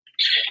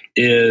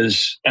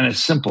is, and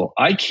it's simple,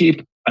 I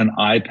keep an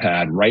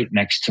iPad right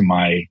next to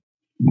my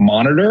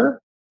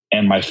monitor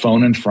and my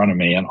phone in front of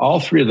me, and all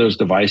three of those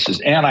devices,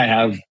 and I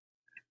have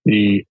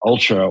the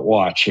Ultra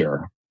watch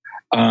here.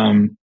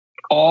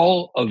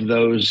 All of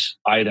those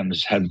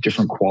items have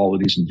different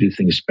qualities and do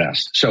things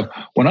best. So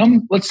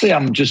when let's say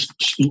I'm just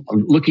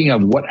looking at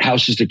what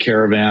houses to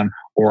caravan,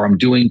 or I'm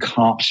doing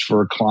comps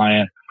for a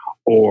client,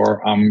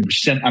 or I'm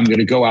going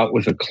to go out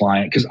with a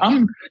client, because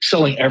I'm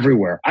selling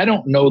everywhere. I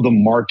don't know the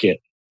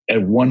market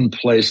at one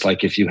place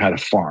like if you had a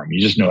farm. You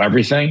just know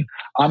everything.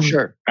 I'm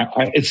sure.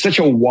 It's such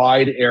a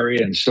wide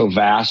area and so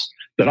vast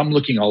that I'm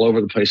looking all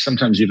over the place,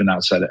 sometimes even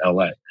outside of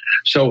LA.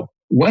 So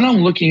when I'm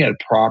looking at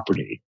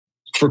property,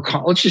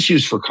 let's just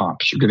use for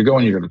comps. You're going to go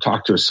and you're going to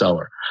talk to a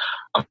seller.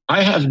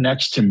 I have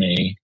next to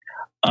me,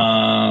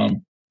 I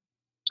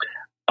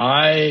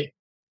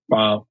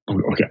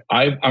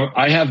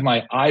have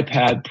my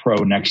iPad Pro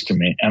next to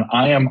me, and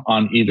I am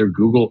on either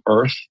Google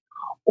Earth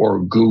or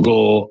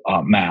Google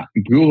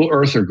Google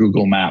Earth or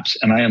Google Maps,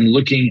 and I am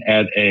looking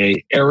at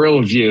a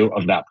aerial view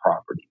of that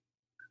property.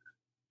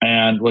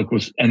 And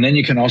and then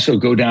you can also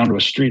go down to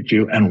a street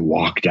view and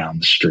walk down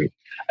the street,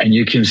 and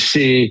you can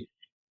see,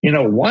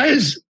 why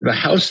is the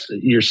house that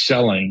you're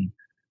selling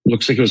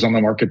looks like it was on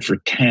the market for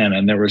 10,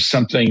 and there was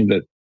something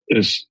that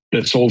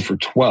sold for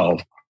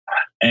 12,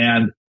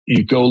 and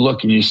you go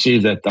look and you see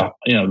that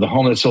the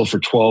home that sold for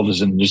 12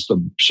 is in just a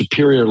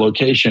superior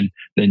location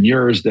than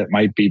yours that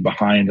might be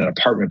behind an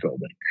apartment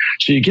building.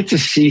 So you get to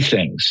see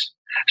things.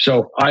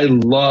 So I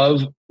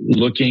love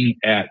looking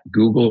at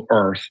Google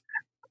Earth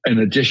in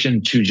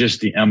addition to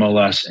just the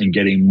MLS and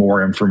getting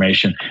more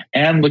information,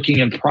 and looking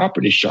at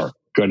Property Shark,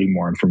 getting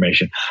more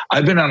information.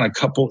 I've been on a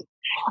couple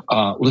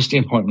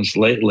listing appointments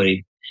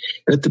lately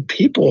that the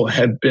people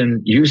have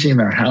been using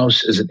their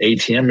house as an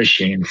ATM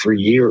machine for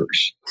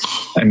years.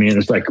 I mean,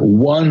 it's like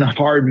one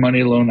hard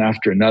money loan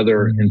after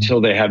another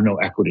until they have no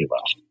equity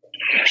left.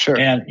 Sure.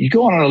 And you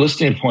go on a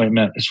listing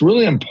appointment, it's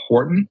really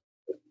important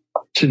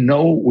to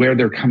know where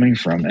they're coming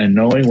from and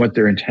knowing what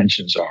their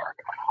intentions are.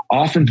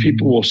 Often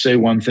people will say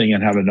one thing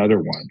and have another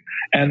one.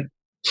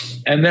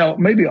 And they'll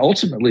maybe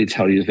ultimately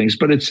tell you things,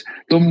 but it's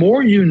the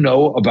more you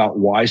know about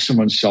why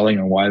someone's selling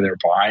and why they're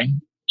buying,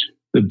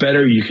 the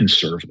better you can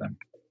serve them.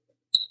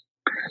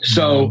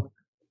 So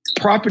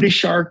Property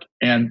Shark,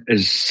 and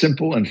as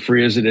simple and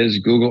free as it is,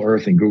 Google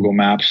Earth and Google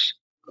Maps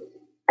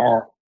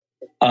are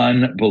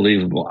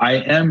unbelievable. I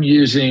am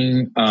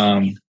using,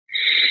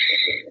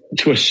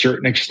 to a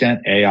certain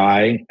extent,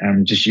 AI.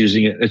 I'm just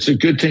using it. It's a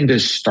good thing to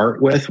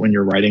start with when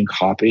you're writing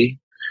copy.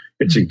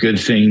 It's a good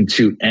thing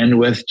to end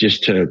with,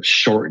 just to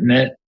shorten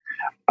it,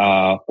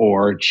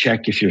 or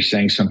check if you're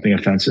saying something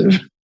offensive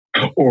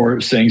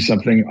or saying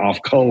something off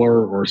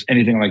color or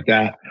anything like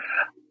that.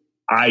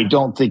 I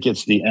don't think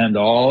it's the end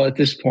all at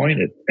this point.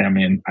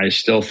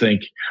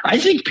 I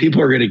think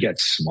people are going to get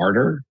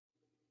smarter,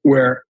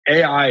 where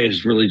AI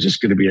is really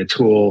just going to be a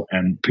tool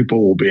and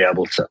people will be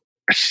able to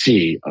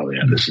see, oh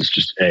yeah, this is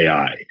just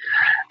AI.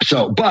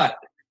 So, but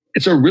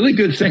it's a really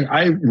good thing.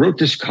 I wrote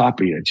this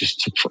copy. It just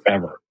took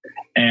forever.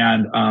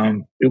 And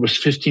it was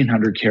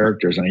 1,500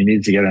 characters and I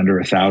needed to get under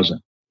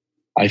 1,000.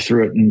 I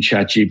threw it in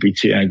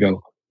ChatGPT and I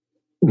go,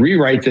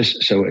 rewrite this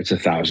so it's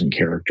 1,000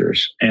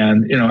 characters.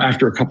 And,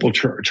 after a couple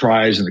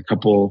tries and a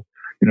couple,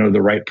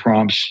 the right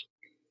prompts,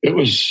 it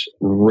was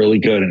really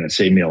good and it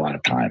saved me a lot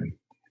of time.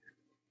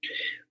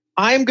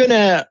 I'm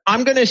gonna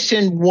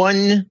send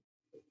one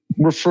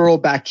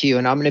referral back to you,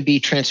 and I'm going to be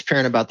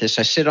transparent about this.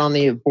 I sit on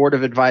the board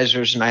of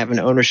advisors and I have an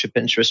ownership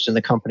interest in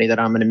the company that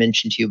I'm going to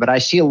mention to you, but I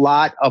see a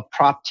lot of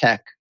prop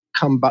tech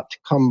come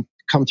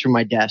through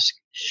my desk.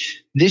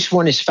 This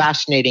one is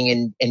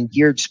fascinating and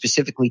geared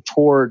specifically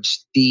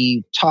towards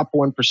the top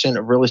 1%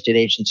 of real estate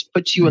agents.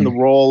 Puts you in the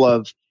role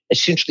of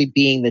essentially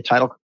being the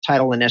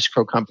title and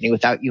escrow company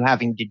without you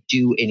having to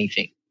do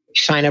anything.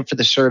 You sign up for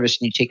the service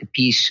and you take a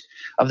piece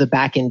of the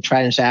back-end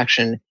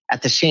transaction.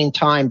 At the same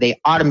time, they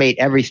automate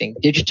everything,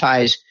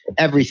 digitize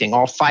everything,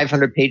 all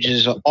 500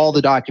 pages, all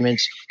the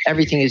documents,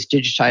 everything is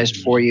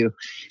digitized for you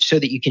so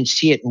that you can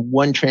see it in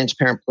one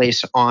transparent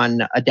place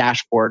on a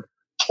dashboard,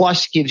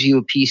 plus gives you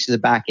a piece of the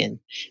back end.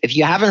 If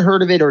you haven't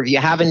heard of it, or if you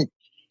haven't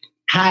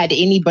had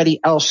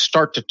anybody else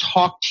start to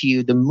talk to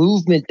you, the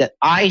movement that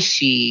I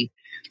see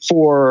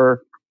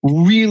for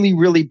really,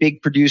 really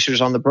big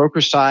producers on the broker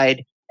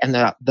side and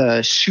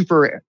the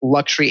super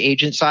luxury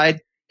agent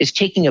side is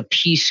taking a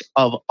piece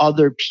of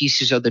other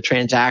pieces of the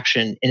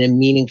transaction in a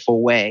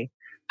meaningful way.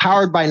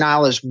 Powered by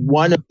Nile is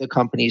one of the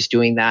companies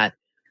doing that.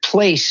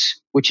 Place,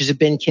 which is a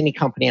Ben Kinney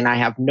company, and I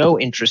have no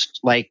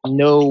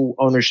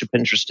ownership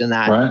interest in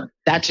that. Right.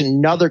 That's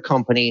another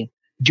company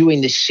doing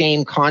the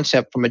same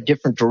concept from a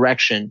different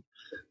direction.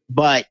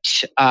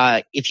 But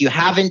if you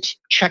haven't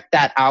checked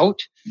that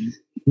out,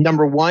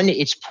 number one,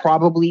 it's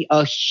probably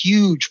a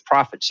huge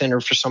profit center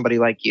for somebody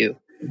like you,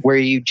 where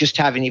you just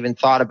haven't even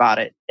thought about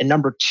it. And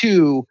number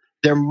two,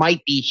 there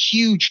might be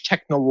huge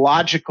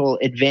technological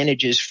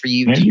advantages for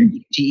you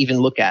to even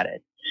look at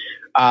it.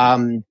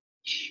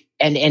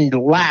 And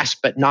last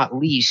but not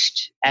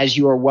least, as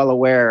you are well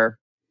aware,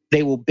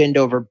 they will bend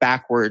over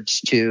backwards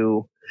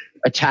to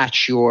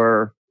attach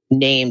your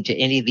name to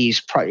any of these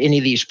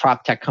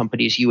prop tech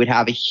companies. You would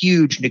have a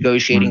huge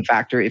negotiating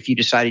factor if you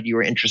decided you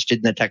were interested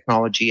in the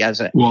technology at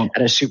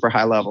a super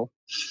high level.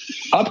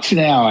 Up to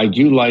now, I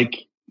do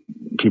like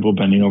people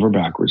bending over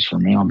backwards for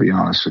me. I'll be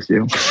honest with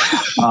you,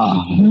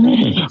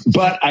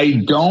 but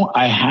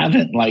I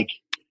haven't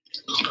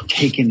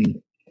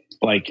taken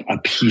a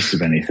piece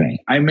of anything.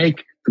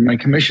 My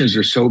commissions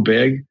are so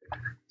big.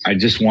 I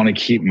just want to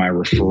keep my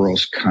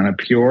referrals kind of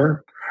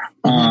pure.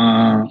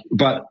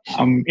 But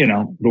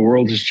the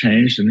world has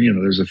changed, and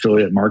there's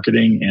affiliate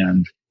marketing,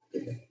 and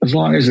as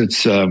long as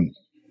it's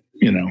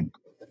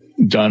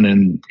done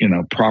in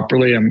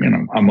properly,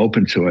 I'm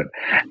open to it.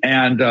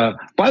 And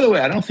by the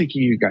way, I don't think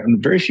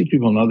very few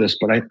people know this,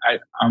 but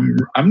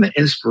I'm the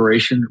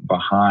inspiration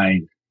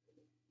behind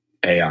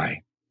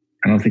AI.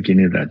 I don't think you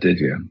knew that, did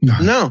you?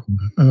 No.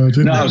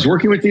 I was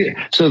working with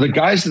so the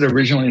guys that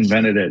originally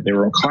invented it, they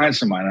were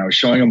clients of mine. I was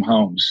showing them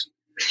homes.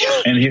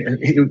 And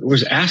he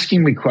was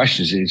asking me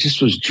questions. He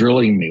just was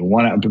drilling me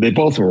but they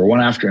both were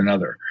one after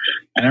another.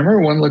 And I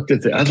remember one looked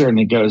at the other and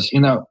he goes,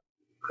 he's not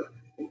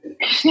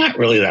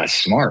really that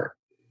smart.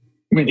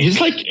 I mean,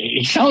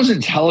 he sounds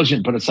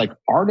intelligent, but it's like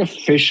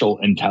artificial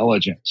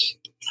intelligence.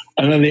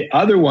 And then the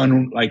other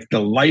one, like the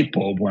light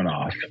bulb went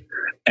off.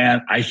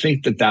 And I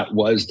think that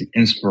was the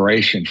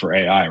inspiration for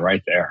AI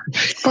right there.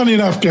 Funny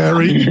enough,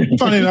 Gary.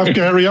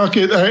 I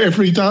get that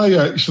every day,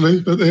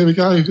 actually. But there we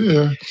go.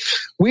 Yeah.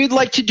 We'd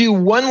like to do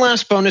one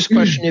last bonus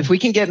question. If we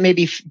can get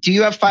do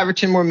you have 5 or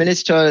 10 more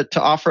minutes to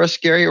offer us,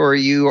 Gary, or are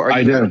you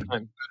out of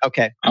time?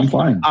 Okay. I'm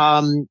fine.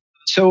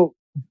 So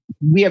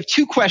we have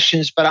 2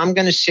 questions, but I'm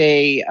going to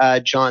say,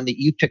 John, that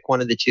you pick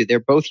one of the 2. They're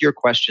both your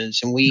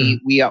questions, and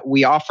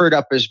we offer it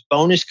up as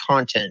bonus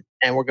content.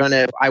 And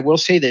I will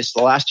say this: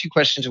 the last 2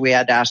 questions we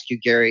had to ask you,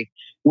 Gary,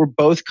 were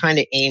both kind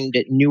of aimed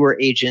at newer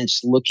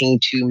agents looking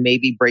to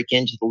maybe break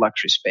into the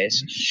luxury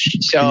space.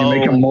 So, can you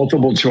make a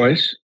multiple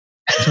choice?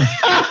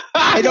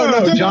 I don't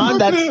know, John.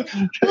 I think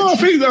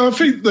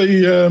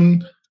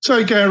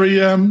so, Gary.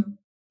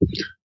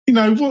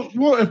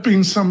 What have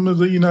been some of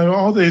the,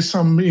 are there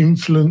some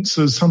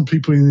influencers, some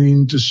people in the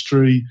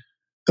industry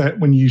that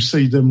when you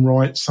see them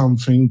write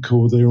something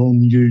or they're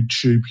on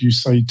YouTube, you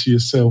say to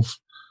yourself,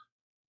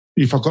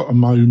 if I got a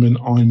moment,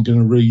 I'm going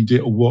to read it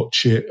or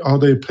watch it? Are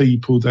there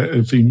people that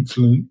have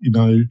influenced,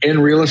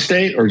 in real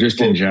estate or just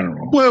in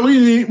general? Well,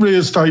 in real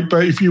estate,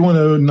 but if you want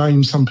to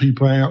name some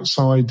people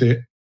outside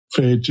it,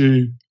 fair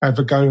due, have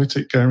a go at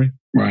it, Gary.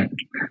 Right.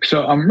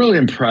 So I'm really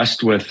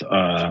impressed with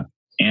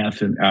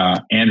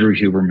Andrew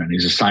Huberman.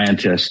 He's a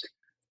scientist,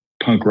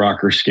 punk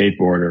rocker,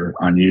 skateboarder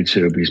on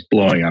YouTube. He's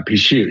blowing up.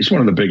 He's huge. He's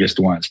one of the biggest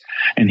ones.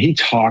 And he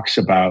talks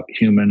about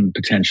human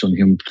potential and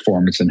human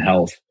performance and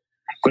health,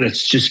 but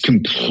it's just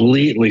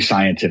completely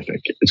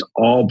scientific. It's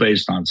all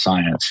based on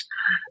science.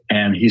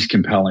 And he's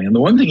compelling. And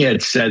the one thing he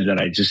had said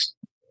that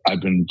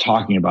I've been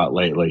talking about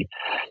lately,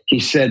 he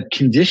said,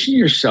 condition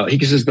yourself. He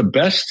says the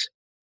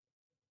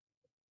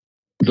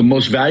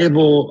most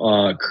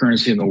valuable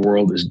currency in the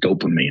world is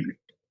dopamine.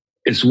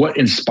 It's what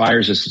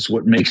inspires us. It's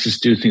what makes us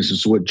do things.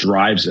 It's what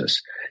drives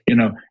us.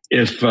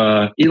 If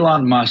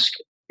Elon Musk,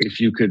 if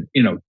you could,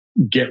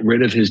 get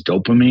rid of his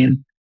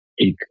dopamine,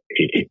 he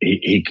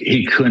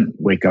couldn't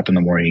wake up in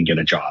the morning and get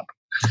a job.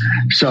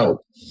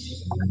 So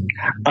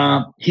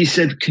he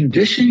said,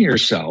 condition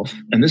yourself,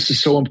 and this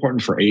is so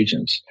important for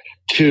agents,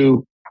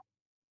 to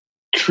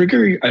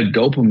trigger a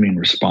dopamine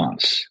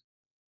response,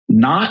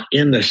 not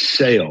in the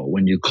sale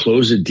when you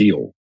close a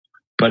deal,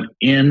 but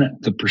in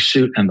the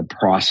pursuit and the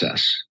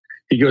process.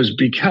 He goes,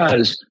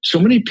 because so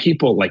many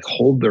people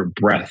hold their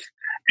breath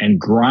and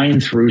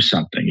grind through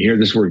something. You hear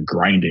this word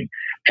grinding,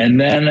 and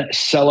then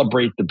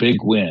celebrate the big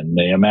win.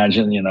 They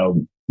imagine,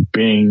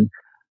 being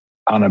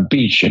on a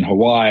beach in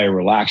Hawaii,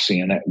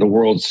 relaxing, and the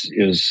world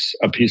is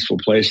a peaceful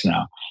place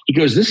now. He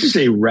goes, this is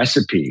a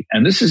recipe.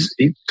 And this is,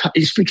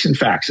 he speaks in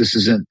facts. This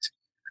isn't,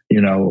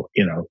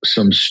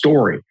 some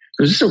story.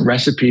 This is a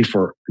recipe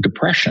for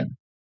depression.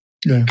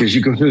 Yeah. Because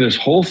you go through this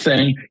whole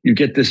thing, you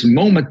get this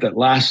moment that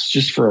lasts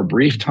just for a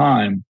brief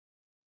time.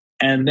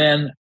 And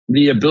then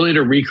the ability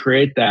to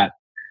recreate that,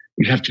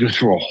 you have to go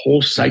through a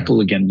whole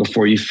cycle again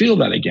before you feel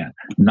that again.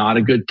 Not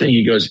a good thing.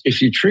 He goes, if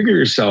you trigger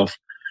yourself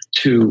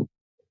to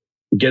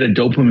get a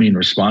dopamine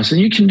response, and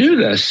you can do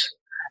this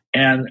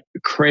and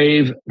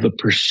crave the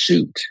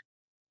pursuit,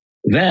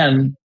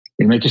 then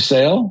you make a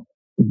sale,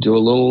 do a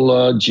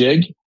little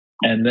jig,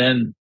 and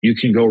then you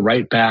can go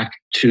right back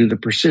to the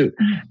pursuit.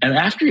 And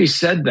after he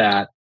said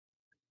that,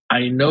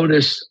 I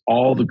noticed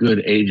all the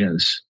good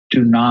agents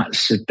do not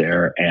sit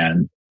there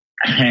and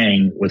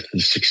hang with the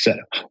success,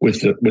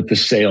 with the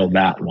sale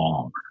that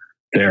long.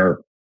 They're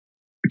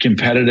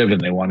competitive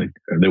and they want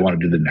to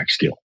do the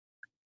next deal.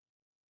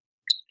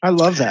 I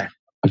love that.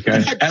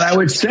 Okay. And I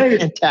would say,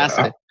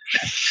 fantastic.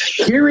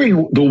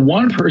 Hearing the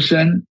one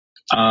person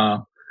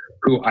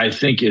who I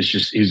think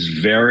he's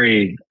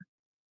very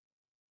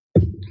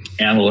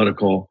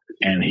analytical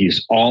and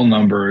he's all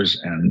numbers,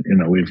 and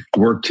we've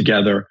worked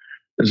together.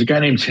 There's a guy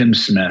named Tim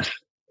Smith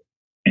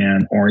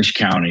in Orange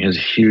County. He has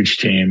a huge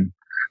team.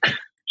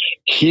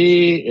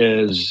 He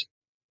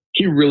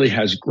really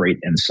has great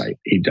insight.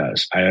 He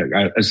does.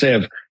 I say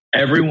of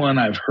everyone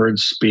I've heard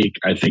speak,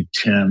 I think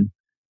Tim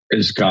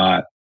has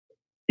got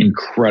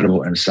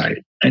incredible insight.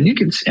 And you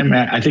can,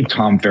 I think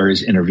Tom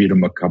Ferry's interviewed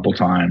him a couple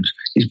times.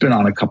 He's been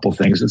on a couple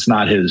things. It's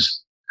not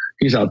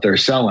he's out there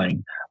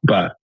selling,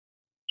 but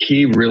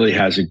he really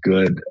has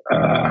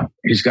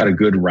he's got a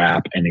good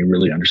rap, and he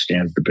really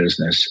understands the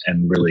business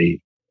and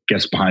really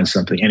gets behind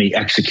something, and he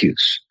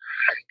executes.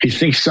 He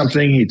thinks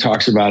something, he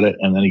talks about it,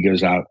 and then he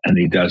goes out and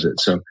he does it.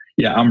 So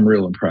yeah, I'm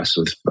real impressed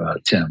with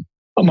Tim,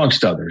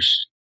 amongst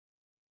others.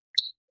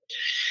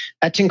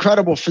 That's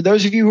incredible. For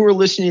those of you who are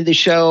listening to the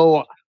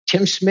show,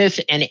 Tim Smith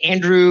and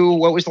Andrew,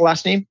 what was the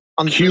last name?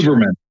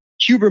 Huberman.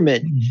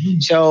 Huberman. Mm-hmm.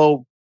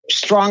 So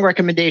strong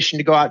recommendation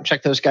to go out and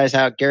check those guys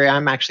out. Gary,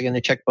 I'm actually going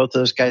to check both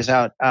those guys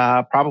out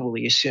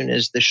probably as soon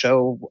as the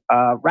show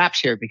wraps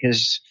here,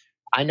 because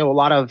I know a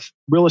lot of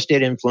real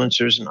estate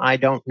influencers, and I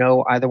don't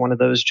know either one of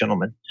those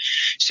gentlemen.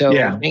 So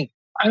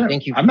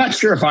thank you. I'm not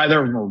sure if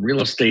either of them are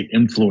real estate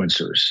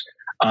influencers.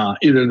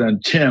 Either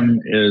than Tim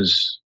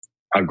is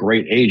a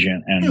great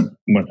agent, and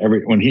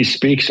when he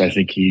speaks, I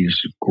think he's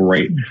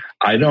great.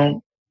 I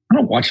don't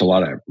watch a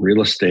lot of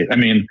real estate. I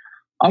mean,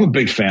 I'm a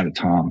big fan of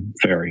Tom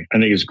Ferry. I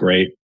think he's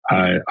great.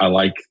 I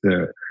like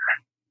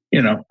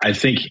I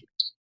think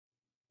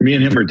me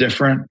and him are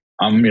different.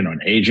 I'm, an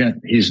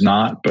agent. He's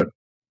not, but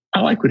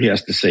I like what he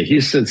has to say. He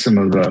said some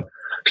of the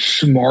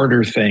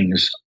smarter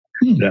things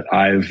that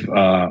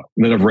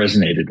have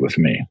resonated with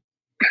me.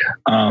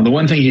 The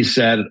one thing he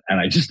said, and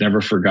I just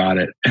never forgot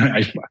it,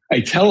 and I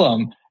tell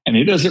him, and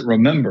he doesn't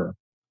remember,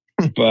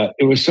 but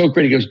it was so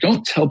great. He goes,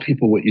 "Don't tell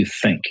people what you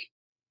think.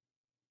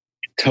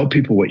 Tell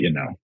people what you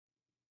know."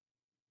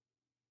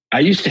 I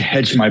used to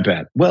hedge my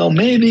bet. Well,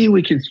 maybe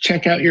we could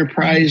check out your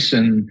price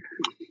and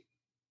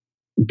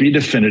be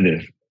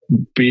definitive,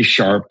 be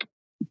sharp,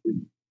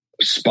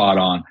 spot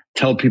on.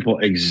 Tell people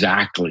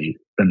exactly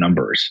the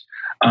numbers.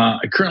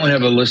 I currently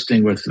have a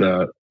listing with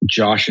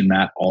Josh and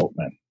Matt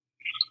Altman.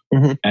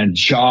 Mm-hmm. And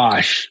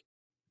Josh,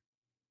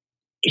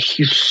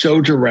 he's so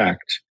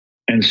direct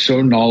and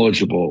so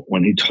knowledgeable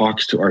when he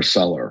talks to our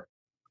seller.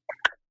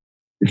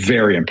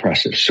 Very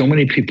impressive. So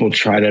many people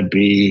try to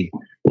be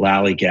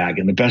lollygag,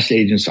 and the best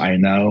agents I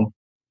know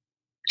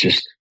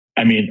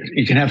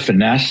you can have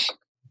finesse,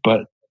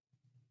 but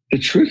the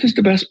truth is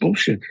the best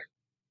bullshit.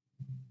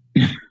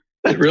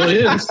 It really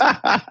is.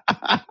 I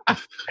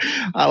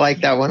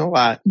like that one a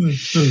lot.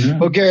 Yeah.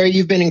 Well, Gary,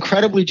 you've been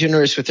incredibly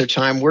generous with your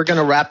time. We're going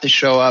to wrap the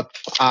show up.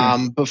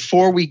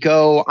 Before we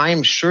go, I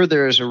am sure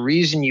there is a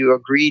reason you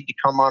agreed to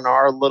come on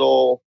our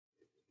little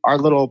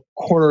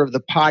corner of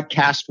the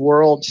podcast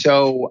world.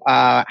 So,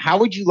 what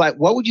would you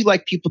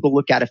like people to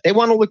look at if they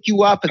want to look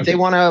you up, if they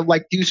want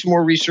to do some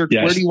more research?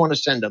 Yes. Where do you want to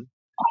send them?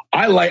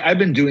 I've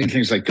been doing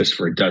things like this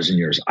for a dozen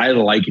years. I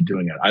like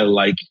doing it. I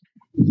like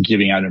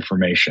giving out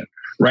information.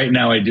 Right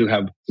now, I do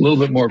have a little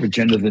bit more of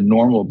agenda than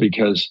normal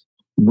because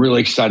I'm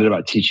really excited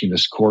about teaching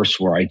this course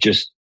where I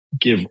just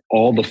give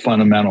all the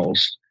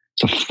fundamentals.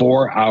 It's a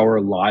 4-hour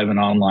live and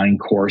online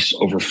course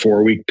over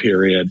 4-week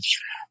period.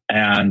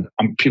 And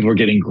people are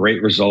getting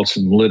great results.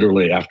 And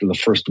literally after the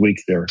first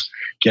week, they're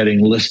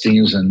getting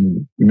listings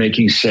and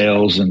making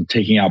sales and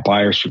taking out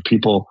buyers for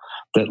people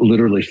that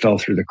literally fell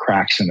through the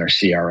cracks in their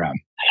CRM.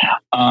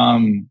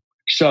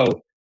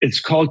 So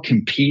it's called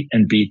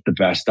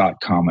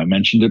competeandbeatthebest.com. I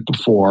mentioned it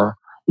before.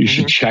 You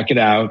should check it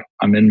out.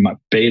 I'm in my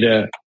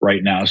beta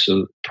right now, so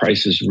the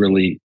price is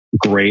really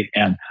great.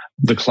 And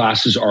the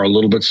classes are a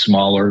little bit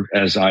smaller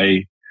as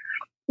I,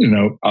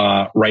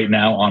 right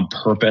now on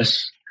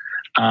purpose.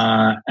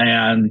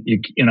 And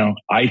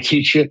I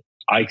teach it.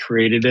 I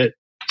created it.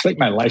 It's like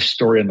my life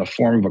story in the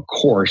form of a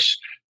course,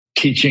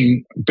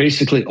 teaching,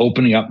 basically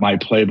opening up my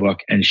playbook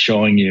and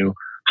showing you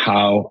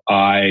how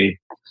I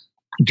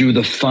do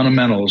the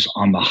fundamentals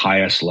on the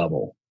highest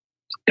level.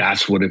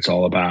 That's what it's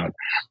all about.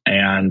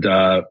 And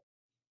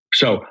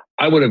so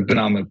I would have been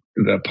on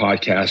the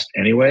podcast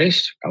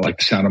anyways. I like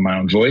the sound of my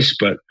own voice,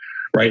 but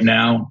right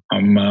now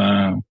I'm,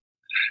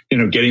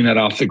 getting that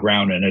off the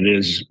ground, and it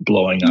is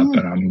blowing up,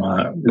 and I'm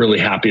really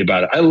happy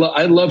about it.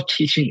 I love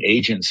teaching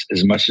agents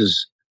as much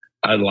as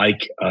I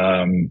like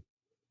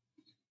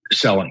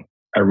selling.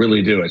 I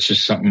really do. It's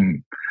just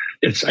something.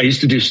 I used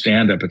to do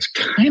stand up. It's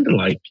kind of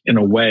like, in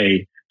a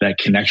way, that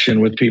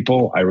connection with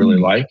people I really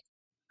like.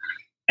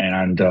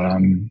 And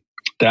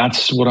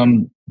that's what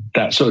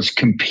so it's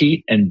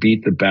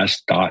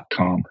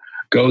competeandbeatthebest.com.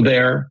 Go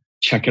there,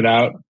 check it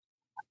out.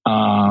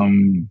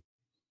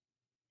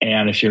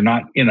 And if you're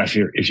not,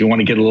 if you want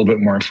to get a little bit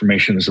more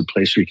information, there's a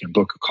place where you can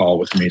book a call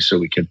with me so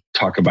we could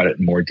talk about it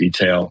in more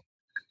detail.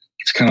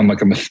 It's kind of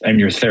like I'm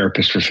your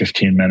therapist for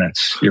 15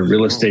 minutes, your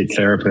real estate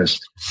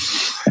therapist.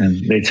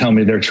 And they tell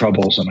me their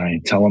troubles and I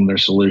tell them their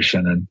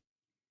solution.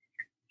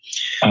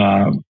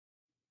 And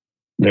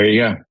there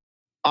you go.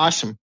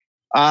 Awesome.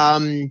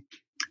 John,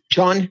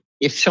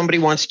 if somebody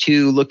wants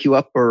to look you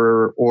up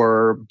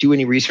or do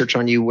any research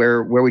on you,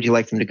 where would you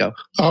like them to go?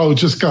 Oh,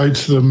 just go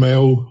to the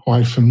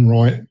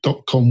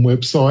mel-wright.com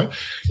website.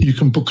 You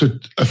can book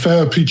a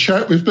therapy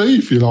chat with me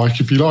if you like.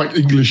 If you like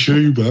English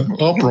humour,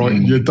 I'll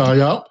brighten your day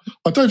up.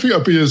 I don't think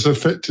I'll be as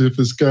effective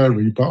as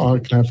Gary, but I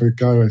can have a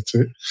go at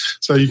it.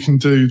 So you can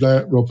do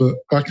that, Robert.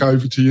 Back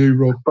over to you,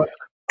 Rob.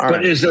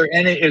 But is there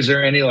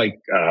any like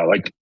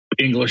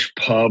English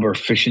pub or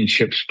fish and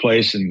chips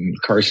place in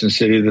Carson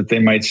City that they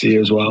might see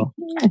as well?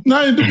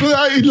 No,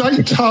 but in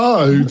Lake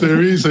Tahoe,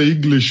 there is an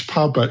English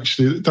pub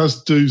actually that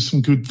does do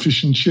some good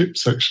fish and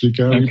chips, actually,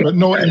 Gary, but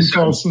not in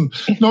Carson.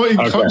 Not in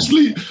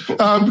Carson.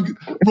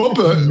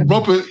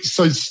 Robert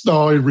says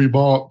snide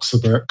remarks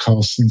about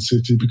Carson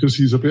City because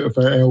he's a bit of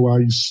an LA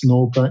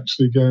snob,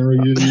 actually, Gary.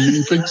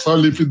 He thinks I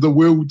live in the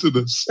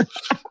wilderness.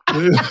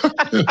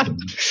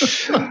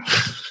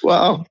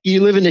 Well,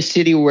 you live in a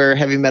city where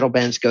heavy metal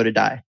bands go to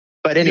die.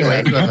 But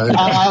anyway,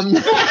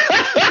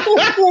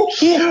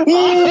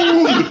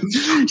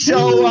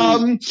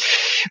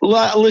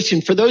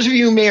 listen, for those of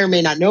you who may or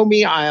may not know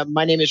me,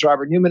 my name is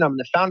Robert Newman. I'm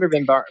the founder of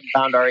Inbound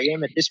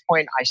REM. At this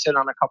point, I sit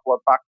on a couple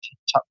of prop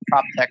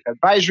tech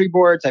advisory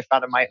boards. I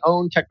founded my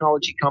own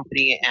technology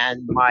company,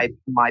 and my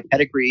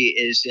pedigree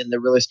is in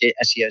the real estate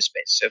SEO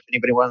space. So if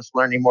anybody wants to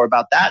learn any more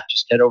about that,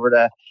 just head over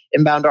to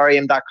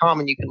inboundrem.com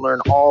and you can learn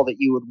all that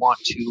you would want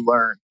to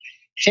learn.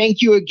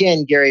 Thank you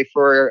again, Gary,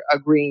 for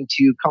agreeing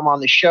to come on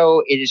the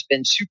show. It has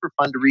been super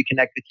fun to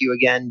reconnect with you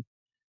again.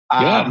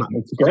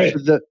 That's great.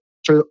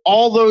 For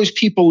all those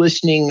people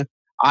listening,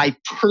 I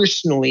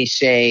personally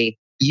say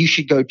you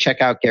should go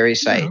check out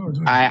Gary's site.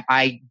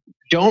 I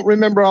don't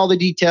remember all the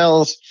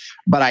details,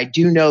 but I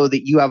do know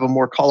that you have a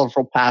more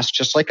colorful past,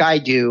 just like I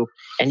do,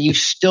 and you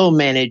still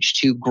managed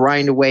to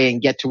grind away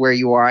and get to where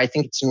you are. I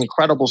think it's an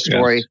incredible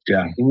story.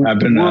 Yes, yeah, I've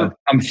been.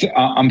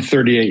 I'm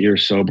 38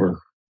 years sober.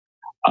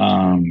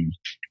 17.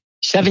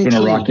 It's been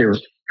a rocky.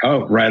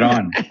 Oh, right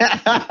on.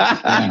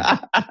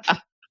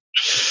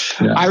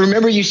 Yeah. I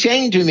remember you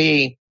saying to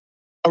me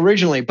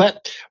originally,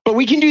 but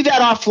we can do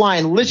that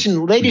offline.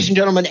 Listen, ladies and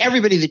gentlemen,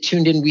 everybody that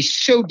tuned in, we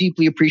so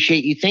deeply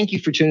appreciate you. Thank you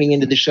for tuning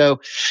into the show.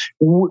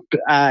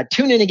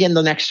 Tune in again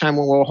the next time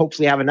when we'll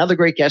hopefully have another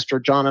great guest, or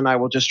John and I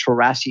will just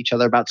harass each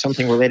other about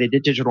something related to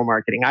digital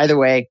marketing. Either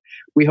way,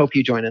 we hope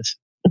you join us.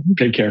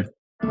 Take care.